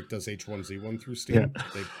Daybreak does H1Z1 through Steam. Yeah.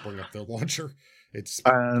 They bring up their launcher. It's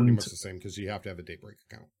pretty much the same, because you have to have a Daybreak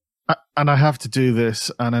account. And I have to do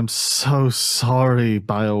this, and I'm so sorry,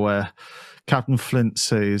 BioWare. Captain Flint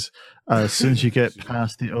says, as soon as you get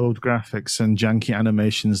past the old graphics and janky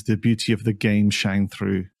animations, the beauty of the game shines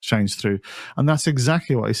through. And that's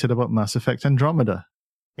exactly what I said about Mass Effect Andromeda.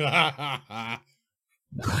 I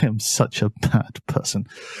am such a bad person.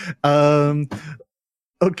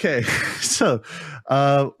 Okay, so,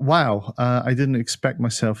 wow, I didn't expect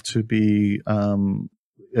myself to be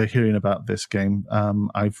hearing about this game.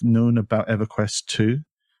 I've known about EverQuest 2.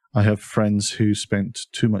 I have friends who spent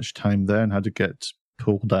too much time there and had to get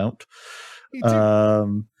pulled out. Me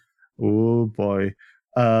too. Oh boy.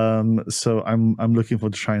 So I'm looking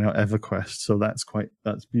forward to trying out EverQuest. So that's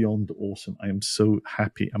beyond awesome. I am so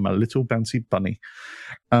happy. I'm a little bouncy bunny.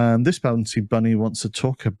 And this bouncy bunny wants to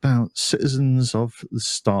talk about Citizens of the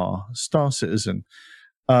Star Citizen.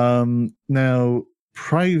 Now,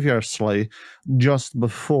 previously, just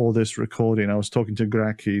before this recording, I was talking to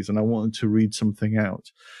Grakis and I wanted to read something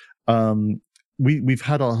out. We've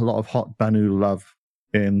had a lot of hot Banu love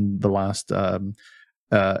in the last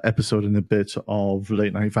episode and a bit of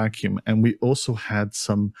Late Night Vacuum, and we also had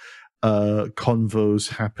some convos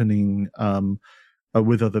happening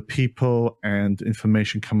with other people and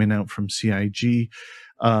information coming out from CIG,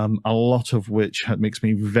 a lot of which makes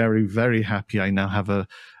me very, very happy. I now have a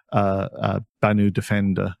Banu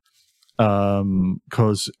Defender,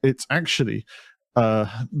 because it's actually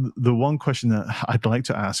the one question that I'd like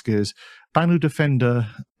to ask is Banu Defender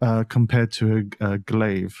compared to a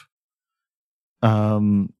Glaive.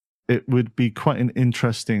 It would be quite an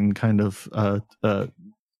interesting kind of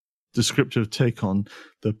descriptive take on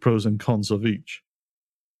the pros and cons of each.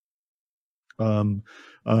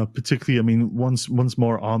 Particularly, I mean, one's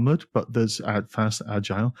more armored, but there's fast,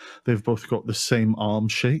 agile. They've both got the same arm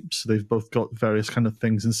shapes. They've both got various kind of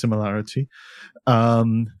things in similarity.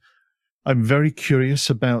 I'm very curious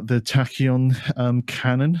about the Tachyon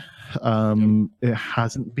cannon. It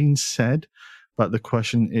hasn't been said, but the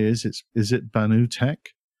question is it Banu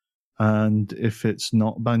Tech? And if it's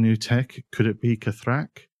not Banu Tech, could it be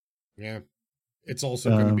Kathrak? Yeah. It's also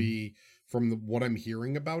going to be, from what I'm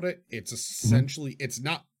hearing about it, it's essentially, it's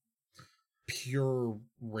not pure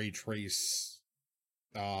ray trace,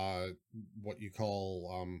 what you call,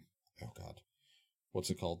 oh God, what's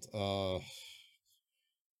it called?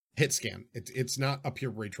 Hit scan. It's not a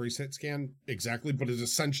pure ray trace hit scan exactly, but it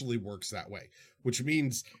essentially works that way, which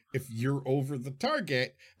means if you're over the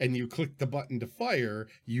target and you click the button to fire,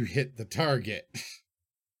 you hit the target.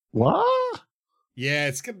 What? Yeah,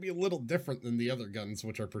 it's going to be a little different than the other guns,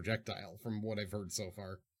 which are projectile, from what I've heard so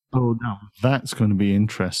far. Oh, no, that's going to be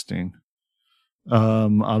interesting.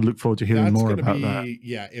 I look forward to hearing more about that.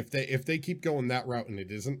 Yeah, if they keep going that route and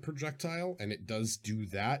it isn't projectile and it does do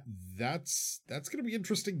that, that's going to be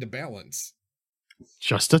interesting to balance.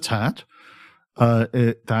 Just a tad.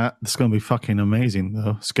 That's going to be fucking amazing,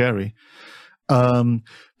 though. Scary. But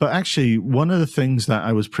actually, one of the things that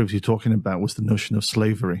I was previously talking about was the notion of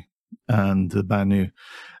slavery and the Banu.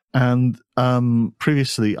 And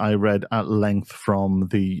previously, I read at length from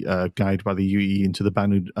the guide by the UE into the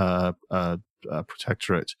Banu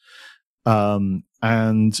Protectorate, and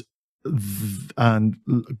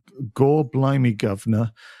Gore Blimey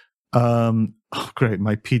Governor. Oh, great!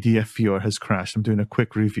 My PDF viewer has crashed. I'm doing a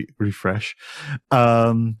quick refresh.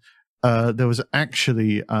 There was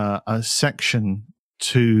actually a section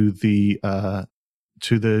to the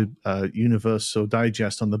Universal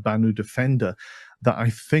Digest on the Banu Defender that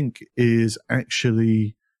I think is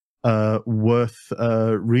actually worth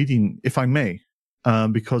reading, if I may.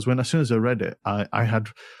 Because as soon as I read it, I had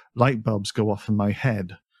light bulbs go off in my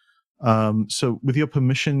head. So with your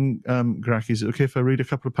permission, Graki, is it okay if I read a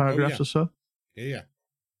couple of paragraphs or so? Yeah.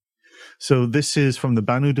 So this is from the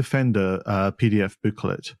Banu Defender PDF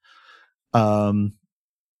booklet.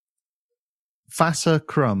 Fassa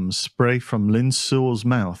crumbs spray from Lin Sewell's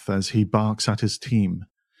mouth as he barks at his team.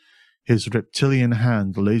 His reptilian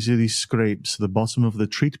hand lazily scrapes the bottom of the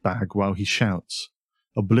treat bag while he shouts,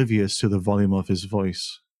 oblivious to the volume of his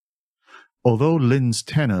voice. Although Lin's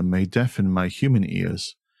tenor may deafen my human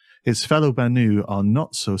ears, his fellow Banu are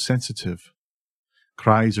not so sensitive.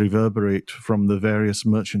 Cries reverberate from the various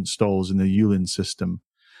merchant stalls in the Yulin system,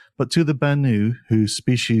 but to the Banu, whose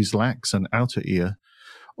species lacks an outer ear,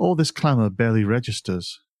 all this clamour barely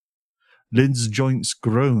registers. Lin's joints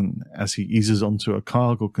groan as he eases onto a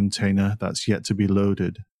cargo container that's yet to be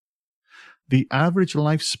loaded. The average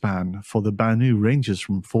lifespan for the Banu ranges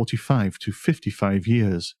from 45 to 55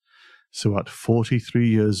 years, so at 43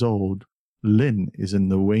 years old, Lin is in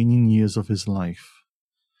the waning years of his life.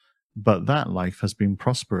 But that life has been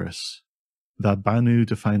prosperous. The Banu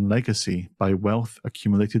define legacy by wealth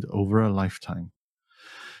accumulated over a lifetime.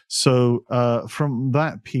 So from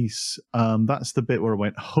that piece, that's the bit where I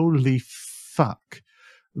went, holy fuck.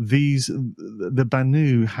 The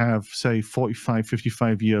Banu have, say, 45,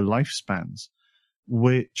 55-year lifespans,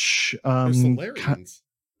 which... They're Solarians.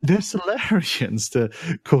 They're Solarians, to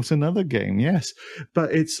quote another game, yes.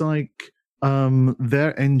 But it's like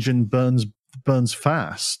their engine burns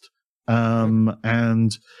fast.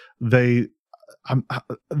 And they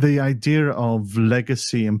the idea of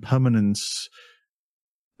legacy and permanence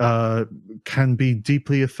can be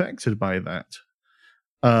deeply affected by that.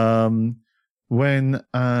 When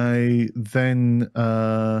I then,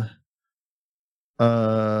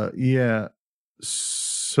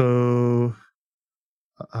 so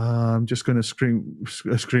I'm just going to skim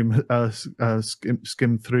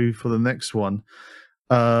through for the next one.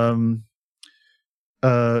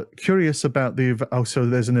 Curious about so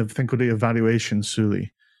there's a thing called the evaluation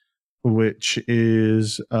Suli, which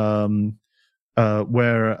is where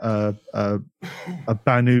a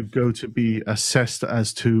Banu go to be assessed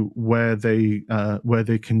as to where they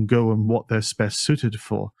can go and what they're best suited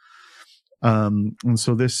for. And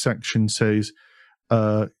so this section says,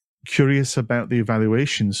 curious about the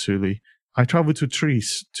evaluation Suli, I traveled to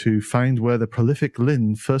Tris to find where the prolific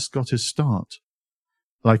Lin first got his start.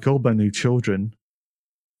 Like all Banu children,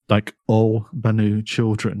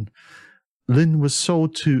 Lin was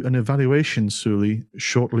sold to an evaluation Suli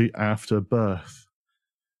shortly after birth.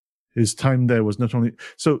 His time there was not only...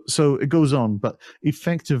 So it goes on, but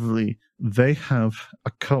effectively, they have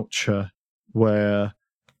a culture where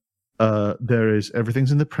there is...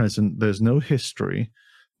 everything's in the present, there's no history.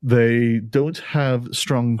 They don't have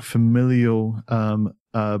strong familial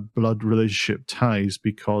blood relationship ties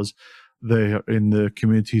because they are in the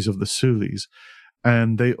communities of the Sulis.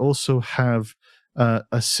 And they also have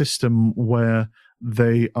a system where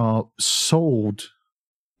they are sold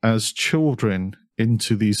as children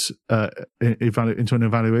into these into an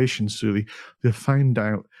evaluation Suli to find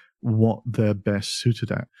out what they're best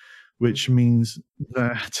suited at, which means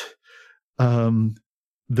that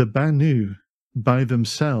the Banu by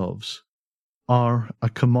themselves are a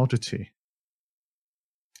commodity.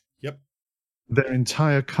 Yep. Their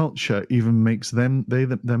entire culture even makes them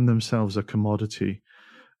themselves a commodity.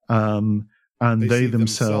 And they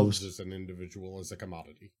themselves as an individual, as a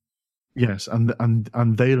commodity. Yes,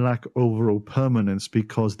 and they lack overall permanence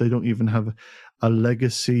because they don't even have a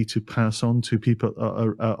legacy to pass on to people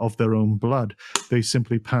of their own blood. They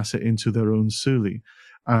simply pass it into their own Suli.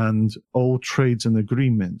 And all trades and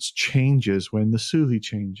agreements changes when the Suli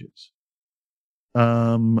changes.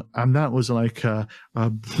 And that was like a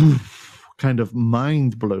kind of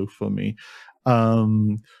mind blow for me.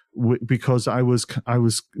 Because I was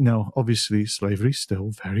now obviously slavery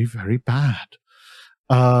still very, very bad.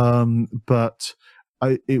 But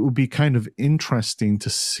it would be kind of interesting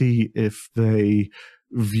to see if they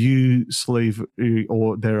view slavery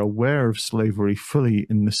or they're aware of slavery fully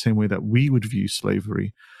in the same way that we would view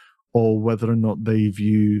slavery, or whether or not they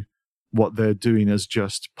view what they're doing as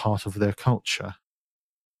just part of their culture.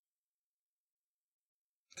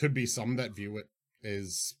 Could be some that view it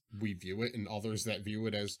as we view it and others that view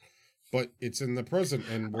it as, but it's in the present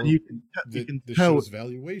and we're, you can the show's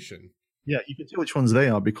valuation. Yeah, you can tell which ones they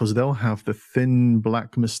are because they'll have the thin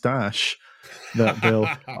black mustache that they'll,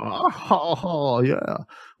 yeah,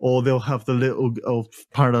 or they'll have the little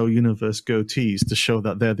parallel universe goatees to show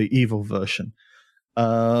that they're the evil version.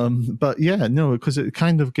 But yeah, no, because it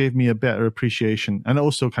kind of gave me a better appreciation and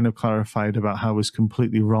also kind of clarified about how I was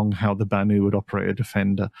completely wrong how the Banu would operate a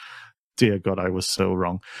defender. Dear God, I was so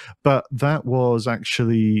wrong. But that was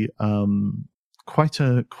actually quite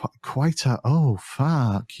a oh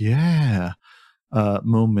fuck yeah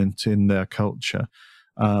moment in their culture,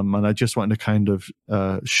 and I just wanted to kind of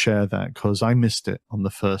share that because I missed it on the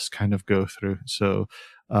first kind of go through. So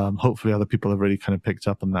hopefully other people have already kind of picked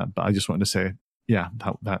up on that. But I just wanted to say, yeah,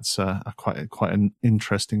 that's quite an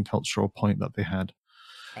interesting cultural point that they had.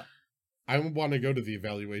 I want to go to the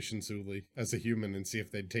evaluation Suli as a human and see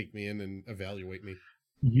if they'd take me in and evaluate me.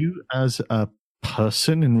 You as a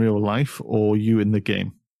person in real life or you in the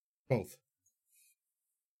game? Both.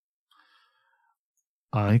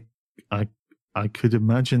 I could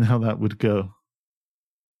imagine how that would go.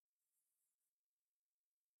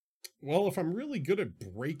 Well, if I'm really good at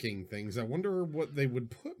breaking things, I wonder what they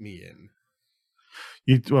would put me in.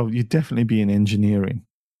 You'd definitely be in engineering.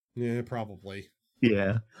 Yeah, probably.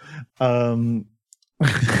 Yeah.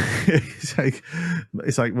 It's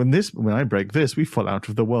like when I break this, we fall out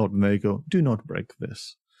of the world, and they go, "Do not break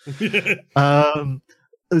this." So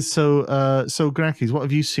Grakis, what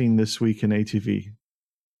have you seen this week in ATV?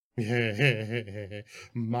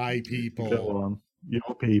 My people. Go on,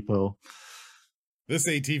 your people. This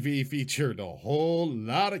ATV featured a whole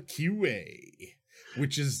lot of QA,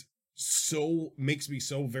 which is makes me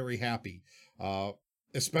so very happy.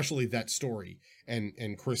 Especially that story.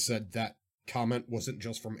 And Chris said that comment wasn't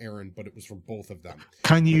just from Aaron, but it was from both of them.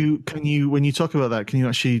 Can you, when you talk about that, can you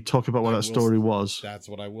actually talk about what that story was? That's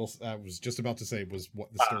what I was just about to say was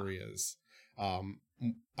what the story is.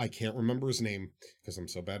 I can't remember his name because I'm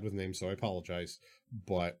so bad with names, so I apologize.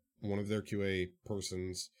 But one of their QA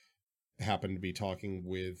persons happened to be talking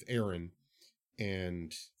with Aaron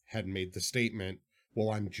and had made the statement,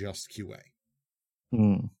 well, I'm just QA.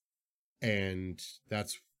 And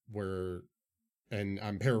that's where, and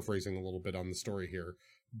I'm paraphrasing a little bit on the story here,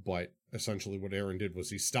 but essentially what Aaron did was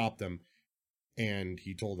he stopped them and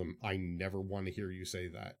he told them, I never want to hear you say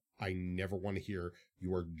that. I never want to hear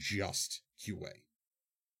you are just QA.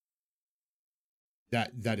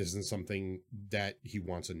 That isn't something that he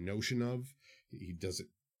wants a notion of. He doesn't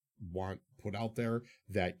want put out there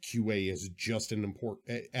that QA is just an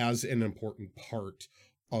important part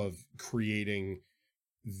of creating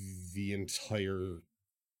the entire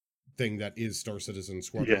thing that is Star Citizen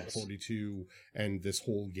Squadron 42 and this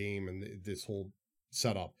whole game and this whole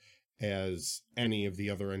setup, as any of the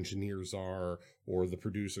other engineers are or the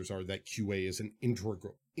producers are, that QA is an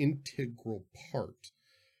integral part.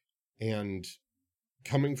 And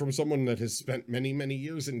coming from someone that has spent many, many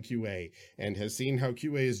years in QA and has seen how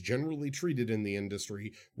QA is generally treated in the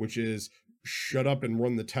industry, which is shut up and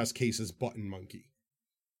run the test cases button monkey.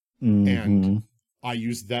 And I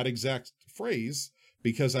use that exact phrase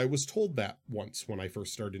because I was told that once when I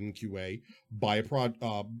first started in QA by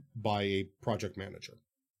a project manager.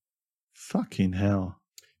 Fucking hell.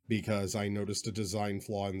 Because I noticed a design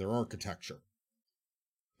flaw in their architecture.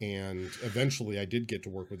 And eventually I did get to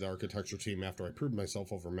work with the architecture team after I proved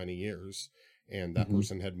myself over many years, and that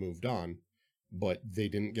person had moved on, but they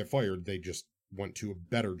didn't get fired. They just went to a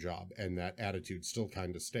better job, and that attitude still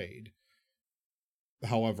kind of stayed.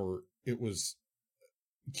 However, it was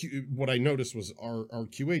what I noticed was our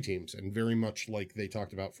QA teams, and very much like they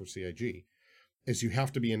talked about for CIG, is you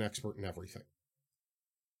have to be an expert in everything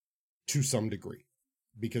to some degree,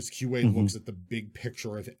 because QA looks at the big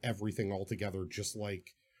picture of everything altogether, just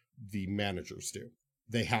like the managers do.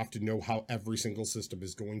 They have to know how every single system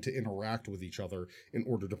is going to interact with each other in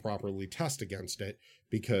order to properly test against it,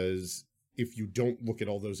 because if you don't look at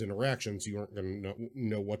all those interactions, you aren't going to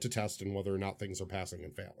know what to test and whether or not things are passing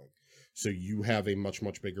and failing. So you have a much,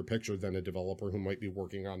 much bigger picture than a developer who might be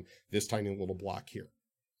working on this tiny little block here.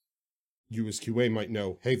 You as QA might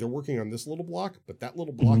know, hey, they're working on this little block, but that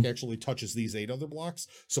little block actually touches these 8 other blocks.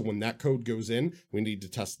 So when that code goes in, we need to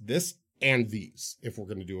test this and these if we're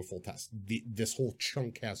going to do a full test. This whole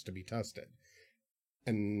chunk has to be tested.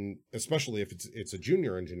 And especially if it's a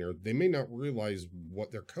junior engineer, they may not realize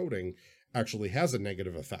what they're coding actually has a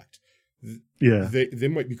negative effect. Yeah. They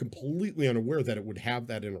might be completely unaware that it would have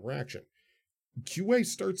that interaction. QA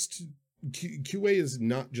is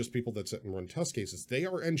not just people that sit and run test cases. They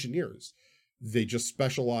are engineers. They just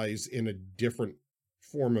specialize in a different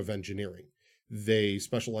form of engineering. They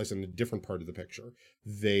specialize in a different part of the picture.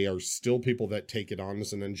 They are still people that take it on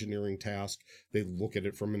as an engineering task. They look at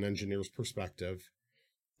it from an engineer's perspective,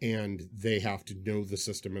 and they have to know the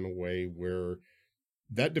system in a way where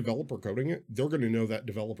that developer coding it, they're going to know that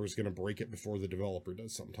developer is going to break it before the developer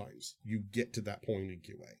does sometimes. You get to that point in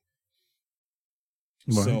QA.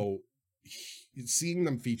 Right. So seeing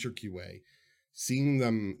them feature QA,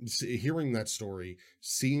 hearing that story,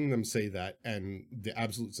 seeing them say that, and the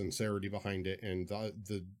absolute sincerity behind it, and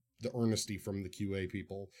the earnesty from the QA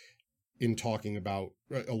people in talking about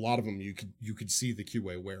a lot of them, you could see the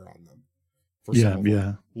QA wear on them. For some of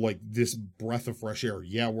them, like this breath of fresh air.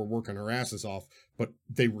 Yeah, we're working our asses off, but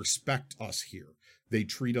they respect us here. They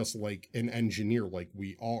treat us like an engineer, like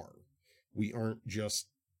we are. We aren't just,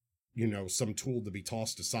 some tool to be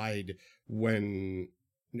tossed aside when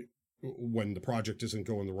the project isn't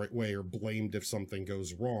going the right way, or blamed if something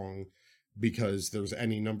goes wrong, because there's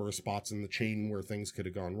any number of spots in the chain where things could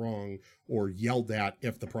have gone wrong, or yelled at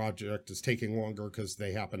if the project is taking longer because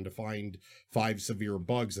they happen to find 5 severe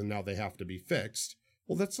bugs and now they have to be fixed.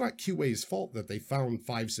 Well, that's not QA's fault that they found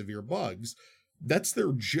 5 severe bugs. That's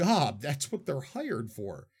their job. That's what they're hired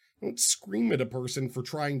for. Don't scream at a person for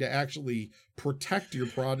trying to actually protect your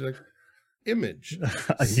product image.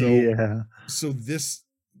 So this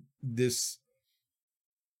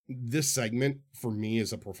segment for me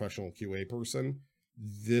as a professional QA person,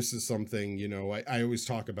 this is something, I always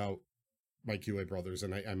talk about my QA brothers,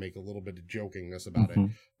 and I make a little bit of jokingness about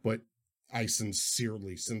it, but I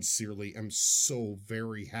sincerely am so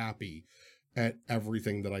very happy at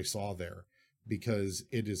everything that I saw there, because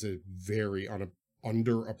it is a very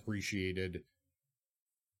underappreciated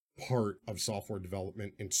part of software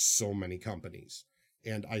development in so many companies.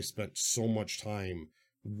 And I spent so much time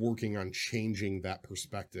working on changing that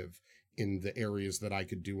perspective in the areas that I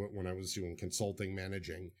could do it when I was doing consulting,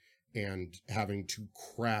 managing, and having to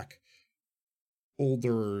crack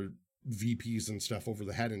older VPs and stuff over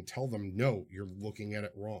the head and tell them, no, you're looking at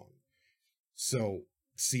it wrong. So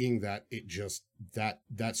seeing that, it just,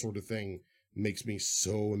 that sort of thing makes me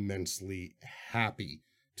so immensely happy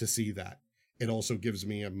to see that. It also gives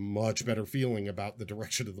me a much better feeling about the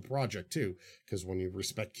direction of the project too, because when you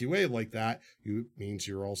respect QA like that, it means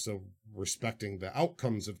you're also respecting the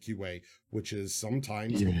outcomes of QA, which is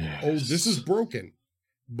sometimes, oh, this is broken.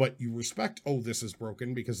 But you respect, oh, this is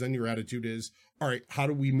broken, because then your attitude is, all right, how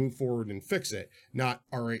do we move forward and fix it? Not,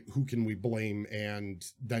 all right, who can we blame and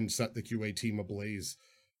then set the QA team ablaze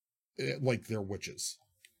like they're witches.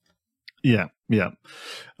 Yeah.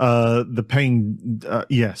 The pain,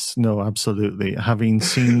 yes, no, absolutely. Having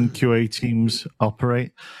seen QA teams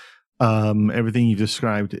operate, everything you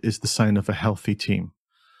described is the sign of a healthy team.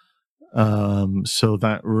 So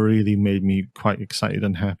that really made me quite excited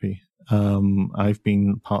and happy. I've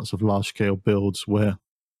been parts of large scale builds where,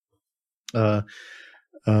 I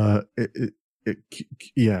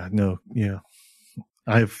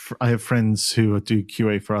have friends who do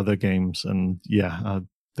QA for other games, and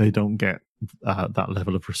they don't get that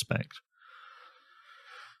level of respect,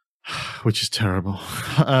 which is terrible.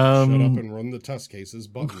 Shut up and run the test cases,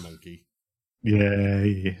 button monkey.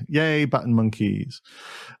 Yay, button monkeys.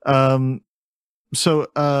 Apart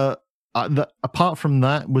from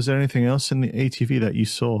that, was there anything else in the ATV that you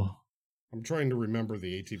saw? I'm trying to remember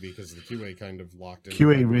the ATV because the QA kind of locked in.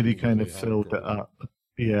 QA really kind of filled it up.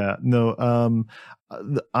 Yeah, no.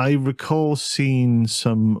 I recall seeing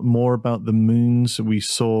some more about the moons. We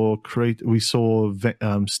saw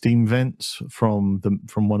steam vents from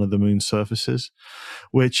one of the moon surfaces,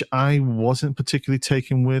 which I wasn't particularly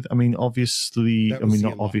taken with. I mean, obviously,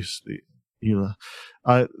 not obviously.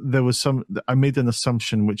 There was I made an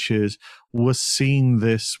assumption, which is we're seeing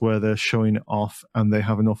this where they're showing it off and they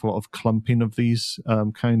have an awful lot of clumping of these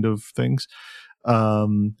kind of things.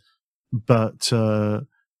 But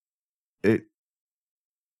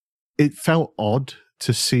it felt odd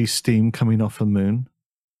to see steam coming off a moon.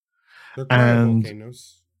 They're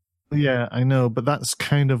volcanoes. Yeah, I know, but that's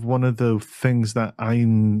kind of one of the things that I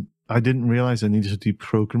didn't realize I needed to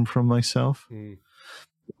deprogram from myself.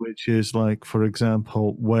 Which is like, for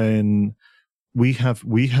example, when we have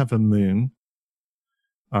a moon,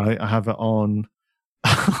 all right, I have it on.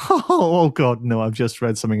 Oh God, no! I've just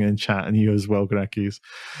read something in chat, and you as well, Grakis,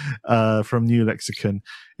 from New Lexicon.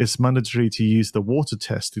 It's mandatory to use the water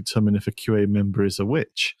test to determine if a QA member is a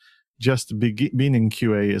witch. Just being in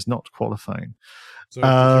QA is not qualifying. So if the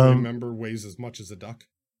QA member weighs as much as a duck?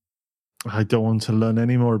 I don't want to learn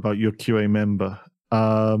any more about your QA member.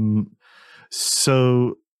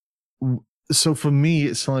 So for me,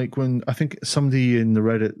 it's like when I think somebody in the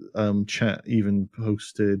Reddit chat even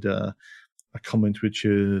posted a comment which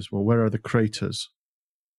is, well, where are the craters?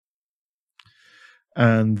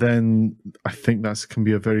 And then I think that can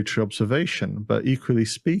be a very true observation. But equally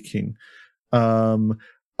speaking, are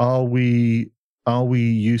we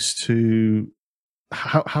used to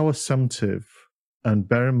how assumptive? And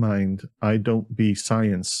bear in mind, I don't be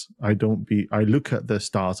science. I look at the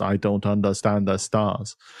stars. I don't understand the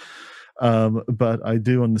stars. But I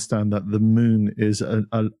do understand that the moon is,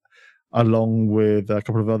 along with a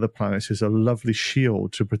couple of other planets, is a lovely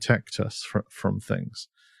shield to protect us from things.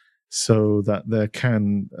 So that there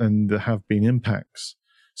can and there have been impacts.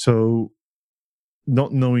 So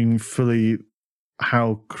not knowing fully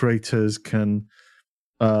how craters can,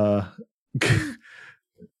 well,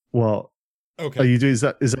 okay. Are you doing is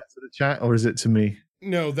that to the chat or is it to me?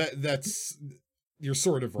 No, that's you're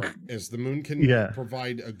sort of right. As the moon can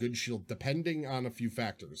provide a good shield depending on a few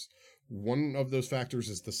factors. One of those factors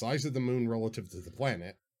is the size of the moon relative to the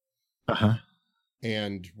planet.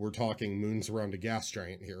 And we're talking moons around a gas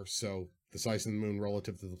giant here, so the size of the moon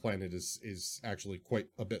relative to the planet is actually quite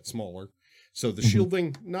a bit smaller. So the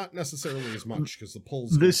shielding, not necessarily as much because the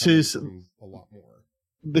pulls from a lot more.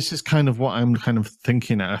 This is kind of what I'm kind of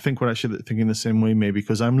thinking at. I think we're actually thinking the same way, maybe,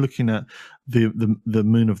 because I'm looking at the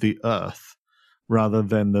moon of the Earth rather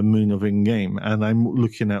than the moon of in-game. And I'm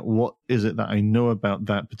looking at what is it that I know about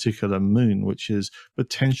that particular moon, which is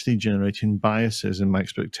potentially generating biases in my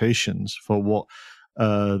expectations for what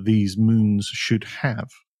these moons should have.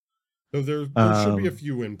 So there should be a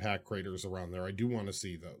few impact craters around there. I do want to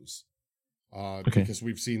see those. Because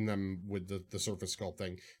we've seen them with the surface sculpt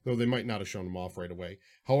thing, though they might not have shown them off right away.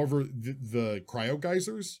 However, the cryo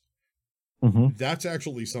geysers, that's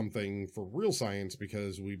actually something for real science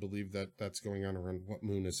because we believe that that's going on around, what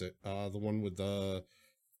moon is it? The one with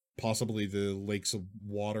possibly the lakes of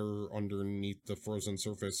water underneath the frozen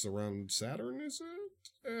surface around Saturn, is it?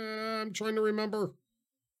 I'm trying to remember.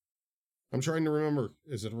 Is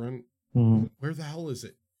it around? Where the hell is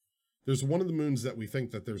it? There's one of the moons that we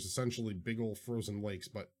think that there's essentially big old frozen lakes,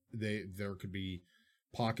 but there could be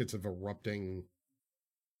pockets of erupting.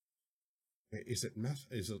 Is it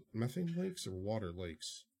methane lakes or water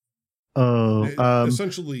lakes? Oh,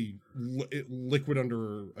 Essentially liquid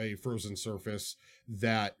under a frozen surface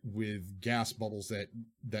that with gas bubbles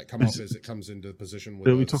that come up as it comes into position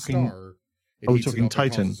with a star. Are we talking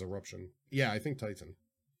Titan? Eruption. Yeah, I think Titan.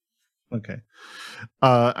 Okay.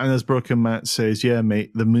 And as Broken Matt says, yeah,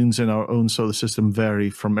 mate, the moons in our own solar system vary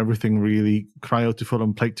from everything really cryo to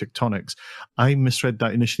full-on plate tectonics. I misread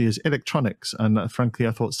that initially as electronics, and frankly,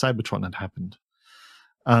 I thought Cybertron had happened.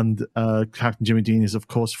 And Captain Jimmy Dean is, of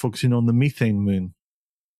course, focusing on the methane moon.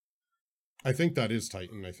 I think that is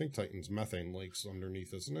Titan. I think Titan's methane lakes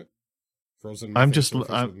underneath, isn't it? Frozen. I'm just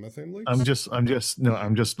loving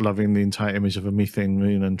the entire image of a methane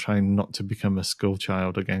moon and trying not to become a school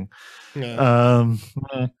child again. Yeah.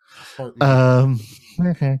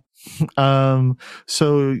 Okay.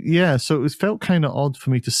 So it felt kind of odd for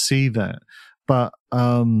me to see that, but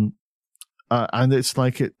and it's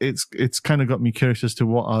like it's kind of got me curious as to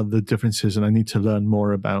what are the differences, and I need to learn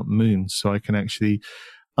more about moons so I can actually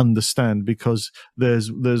understand, because there's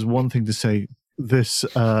one thing to say. This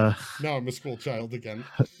now I'm a school child again.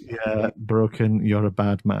 Yeah, Broken, you're a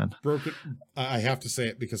bad man. Broken, I have to say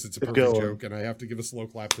it because it's a perfect joke, and I have to give a slow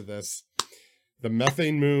clap to this. The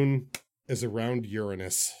methane moon is around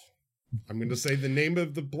Uranus. I'm going to say the name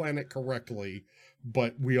of the planet correctly,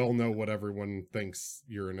 but we all know what everyone thinks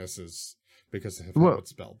Uranus is because of how it's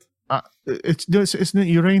spelled. Isn't it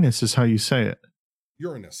Uranus is how you say it?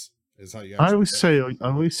 Uranus is how you I always say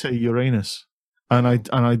Uranus. And I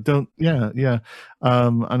don't, and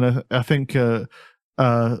I think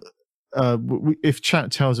if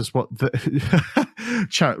chat tells us what the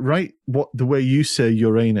chat, right, what the way you say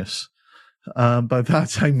Uranus, by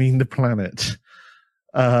that I mean the planet.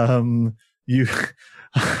 I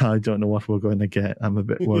don't know what we're going to get. I'm a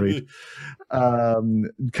bit worried.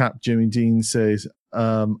 Cap Jimmy Dean says,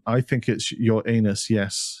 I think it's your anus.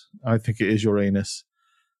 Yes, I think it is your anus.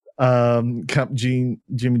 Cap Jimmy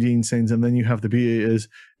Dean saying, and then you have the B is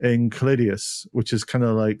Enceladus, which is kind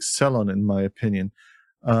of like Cylon in my opinion.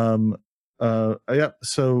 So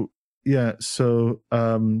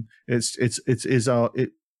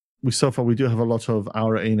so far we do have a lot of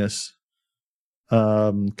our anus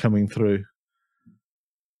coming through.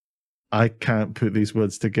 I can't put these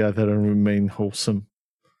words together and remain wholesome.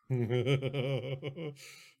 We're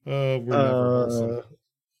never wholesome.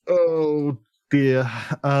 Oh dear.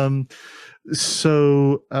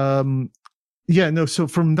 So from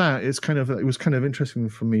that it was kind of interesting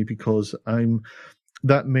for me because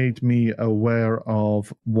that made me aware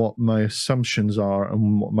of what my assumptions are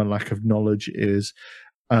and what my lack of knowledge is,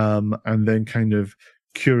 and then kind of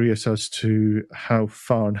curious as to how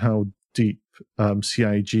far and how deep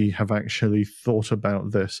CIG have actually thought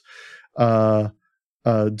about this. Are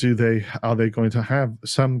they going to have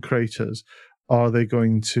some craters? Are they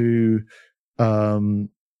going to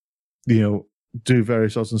do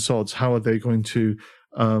various odds and sods? How are they going to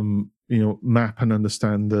map and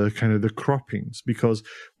understand the kind of the croppings? Because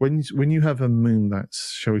when you have a moon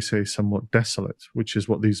that's, shall we say, somewhat desolate, which is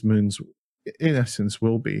what these moons in essence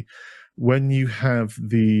will be, when you have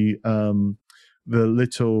the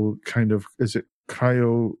little kind of, is it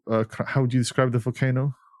cryo, how do you describe the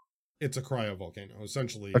volcano? It's a cryovolcano.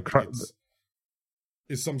 Essentially,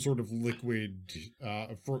 it's some sort of liquid,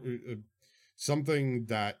 something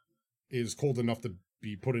that is cold enough to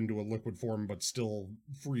be put into a liquid form, but still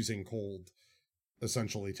freezing cold,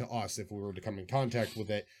 essentially, to us if we were to come in contact with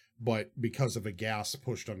it. But because of a gas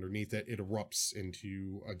pushed underneath it, it erupts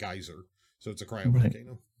into a geyser. So it's a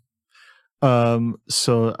cryovolcano. Right.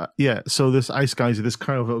 So this ice geyser, this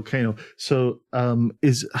cryovolcano. So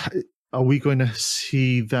are we going to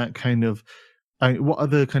see that kind of? What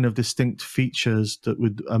other kind of distinct features that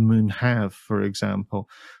would a moon have, for example?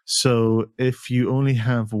 So if you only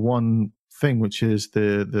have one thing, which is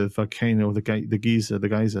the volcano, the geyser,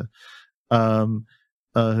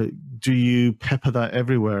 do you pepper that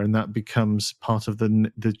everywhere and that becomes part of the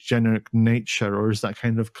generic nature, or is that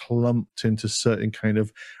kind of clumped into certain kind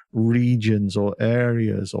of regions or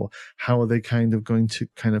areas, or how are they kind of going to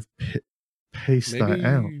kind of pace that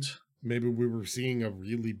out? Maybe we were seeing a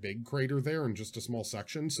really big crater there in just a small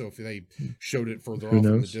section. So if they showed it further off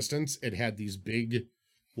in the distance, it had these big,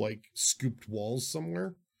 like, scooped walls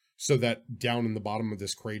somewhere. So that down in the bottom of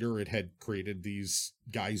this crater, it had created these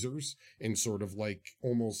geysers in sort of like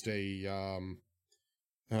almost I'm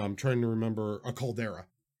trying to remember, a caldera.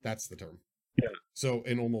 That's the term. Yeah. So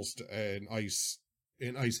in almost an ice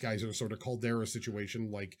geyser sort of caldera situation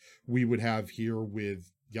like we would have here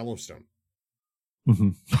with Yellowstone.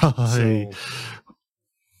 Mm-hmm.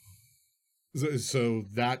 So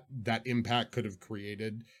that impact could have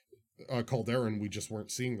created a caldera, and we just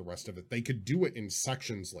weren't seeing the rest of it. They could do it in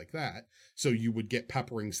sections like that, so you would get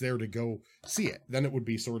pepperings there to go see it. Then it would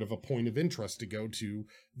be sort of a point of interest to go to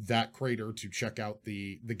that crater to check out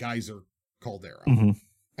the geyser caldera. Mm-hmm.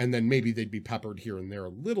 And then maybe they'd be peppered here and there a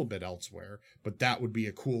little bit elsewhere, but that would be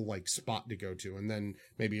a cool like spot to go to. And then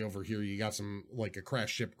maybe over here you got some like a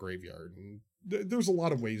crashed ship graveyard. And there's a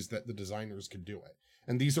lot of ways that the designers could do it.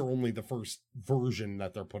 And these are only the first version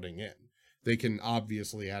that they're putting in. They can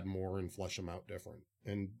obviously add more and flesh them out different.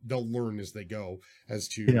 And they'll learn as they go as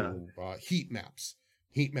to heat maps.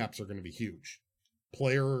 Heat maps are going to be huge.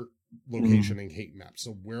 Player locationing heat maps.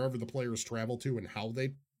 So wherever the players travel to and how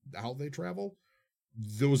they travel,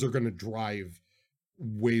 those are going to drive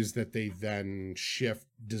ways that they then shift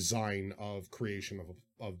design of creation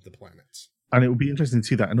of the planets. And it would be interesting to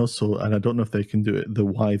see that. And also, and I don't know if they can do it, the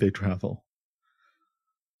why they travel.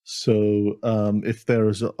 So if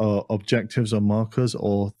there's objectives or markers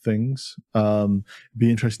or things, it'd be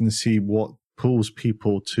interesting to see what pulls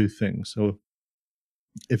people to things. So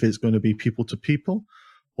if it's going to be people to people,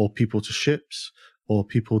 or people to ships, or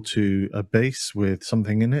people to a base with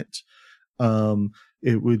something in it,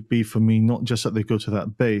 it would be for me not just that they go to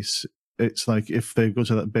that base. It's like if they go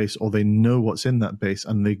to that base or they know what's in that base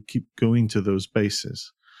and they keep going to those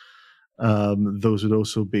bases, those would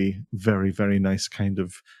also be very, very nice kind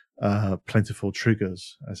of plentiful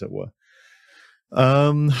triggers, as it were.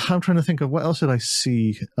 I'm trying to think of what else did I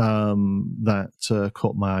see that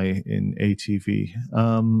caught my eye in ATV.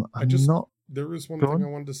 There is one thing I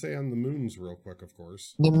wanted to say on the moons real quick, of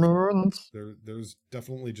course. The moons. There's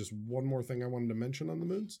definitely just one more thing I wanted to mention on the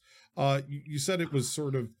moons. You said it was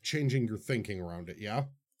sort of changing your thinking around it, yeah?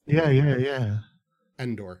 Yeah.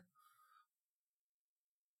 Endor.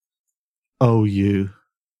 Oh, you.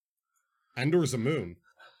 Endor's a moon.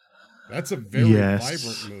 That's a very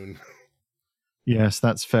vibrant moon. Yes,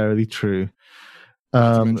 that's fairly true.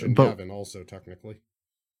 Not to mention Yavin also, technically.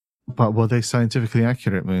 But were they scientifically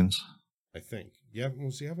accurate moons? I think. Yeah,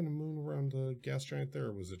 was Yavin a moon around the gas giant there,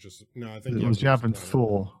 or was it just... No, I think it was Yavin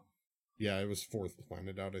 4. Yeah, it was fourth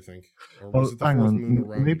planet out, I think. Or was it the hang fourth on. Moon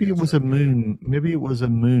around maybe it was a moon. Maybe it was a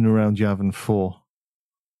moon around Yavin 4.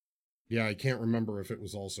 Yeah, I can't remember if it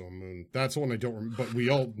was also a moon. That's one I don't remember, but we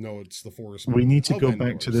all know it's the forest. We need to go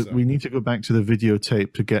back to the we need to go back to the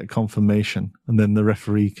videotape to get confirmation, and then the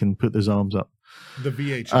referee can put his arms up. The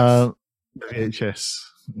VHS. The VHS.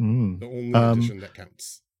 The only edition that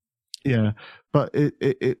counts. Yeah, but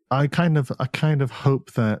I kind of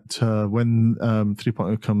hope that when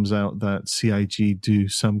 3.0 comes out, that CIG do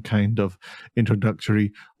some kind of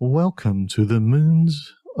introductory welcome to the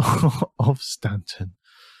moons of Stanton.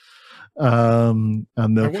 And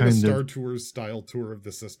they'll I want a Star Tours style tour of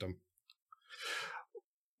the system.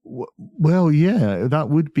 Well, yeah, that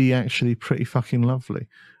would be actually pretty fucking lovely.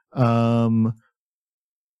 But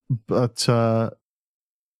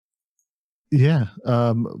yeah,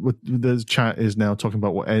 the chat is now talking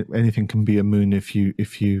about what anything can be a moon if you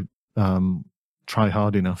try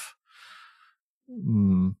hard enough.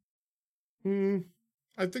 I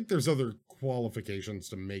think there's other qualifications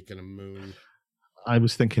to making a moon. I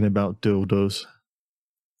was thinking about dildos.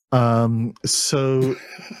 So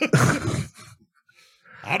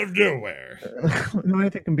out of nowhere. No,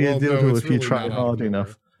 anything can be a dildo if you try hard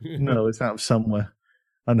enough. No, it's out of somewhere,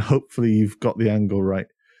 and hopefully you've got the angle right.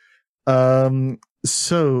 So,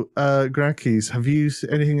 Grakis, have you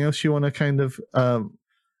anything else you want to kind of?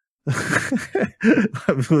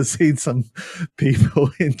 I've seen some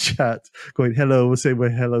people in chat going, hello, we'll say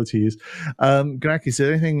hello to you. Grakis, is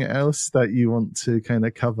there anything else that you want to kind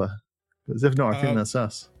of cover? Because if not, I think that's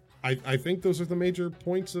us. I think those are the major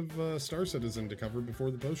points of Star Citizen to cover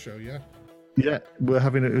before the post show, yeah. Yeah,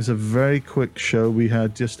 it was a very quick show. We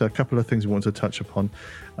had just a couple of things we wanted to touch upon.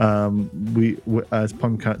 We as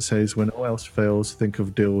Pomcat says, when all else fails, think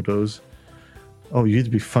of dildos. Oh,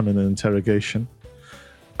 you'd be fun in an interrogation.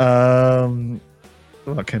 Well,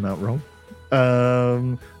 that came out wrong.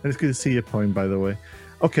 And it's good to see your point, by the way.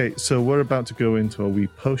 Okay, so we're about to go into a wee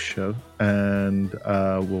post show, and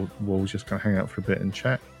we'll just kind of hang out for a bit and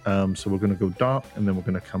chat. So we're going to go dark, and then we're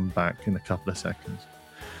going to come back in a couple of seconds.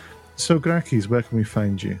 So, Grakis, where can we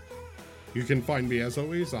find you? You can find me, as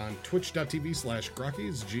always, on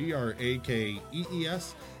twitch.tv/Grakis,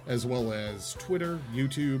 Grakees, as well as Twitter,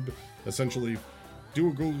 YouTube. Essentially, do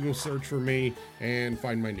a Google search for me and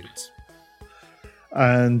find my nudes.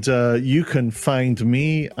 And you can find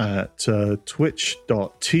me at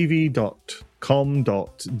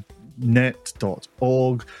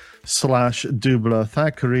twitch.tv.com.net.org Doubler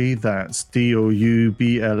Thackeray. That's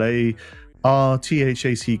DOUBLARTHACKERY.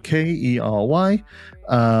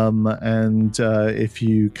 And if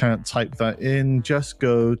you can't type that in, just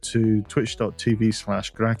go to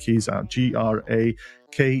twitch.tv/Grakees at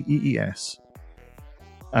GRAKEES.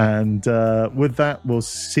 And with that, we'll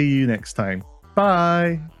see you next time.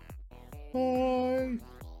 Bye. Bye.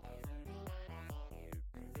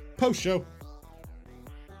 Post show.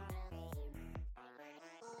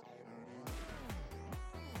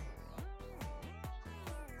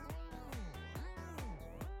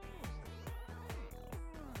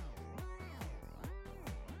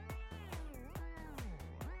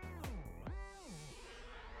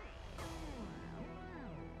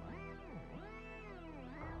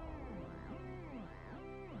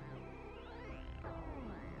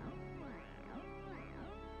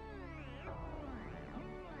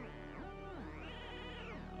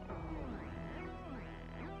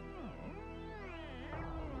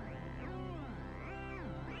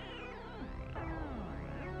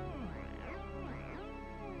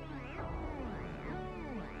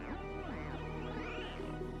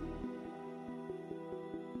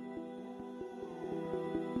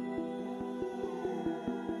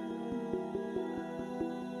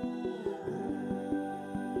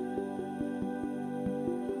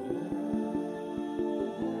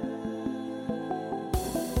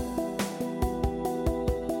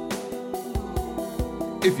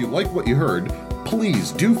 If you like what you heard,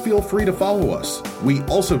 please do feel free to follow us. We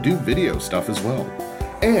also do video stuff as well.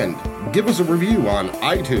 And give us a review on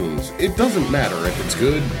iTunes. It doesn't matter if it's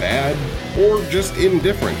good, bad, or just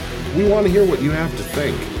indifferent. We want to hear what you have to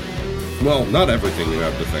think. Well, not everything you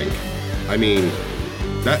have to think. I mean,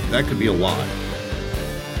 that could be a lot.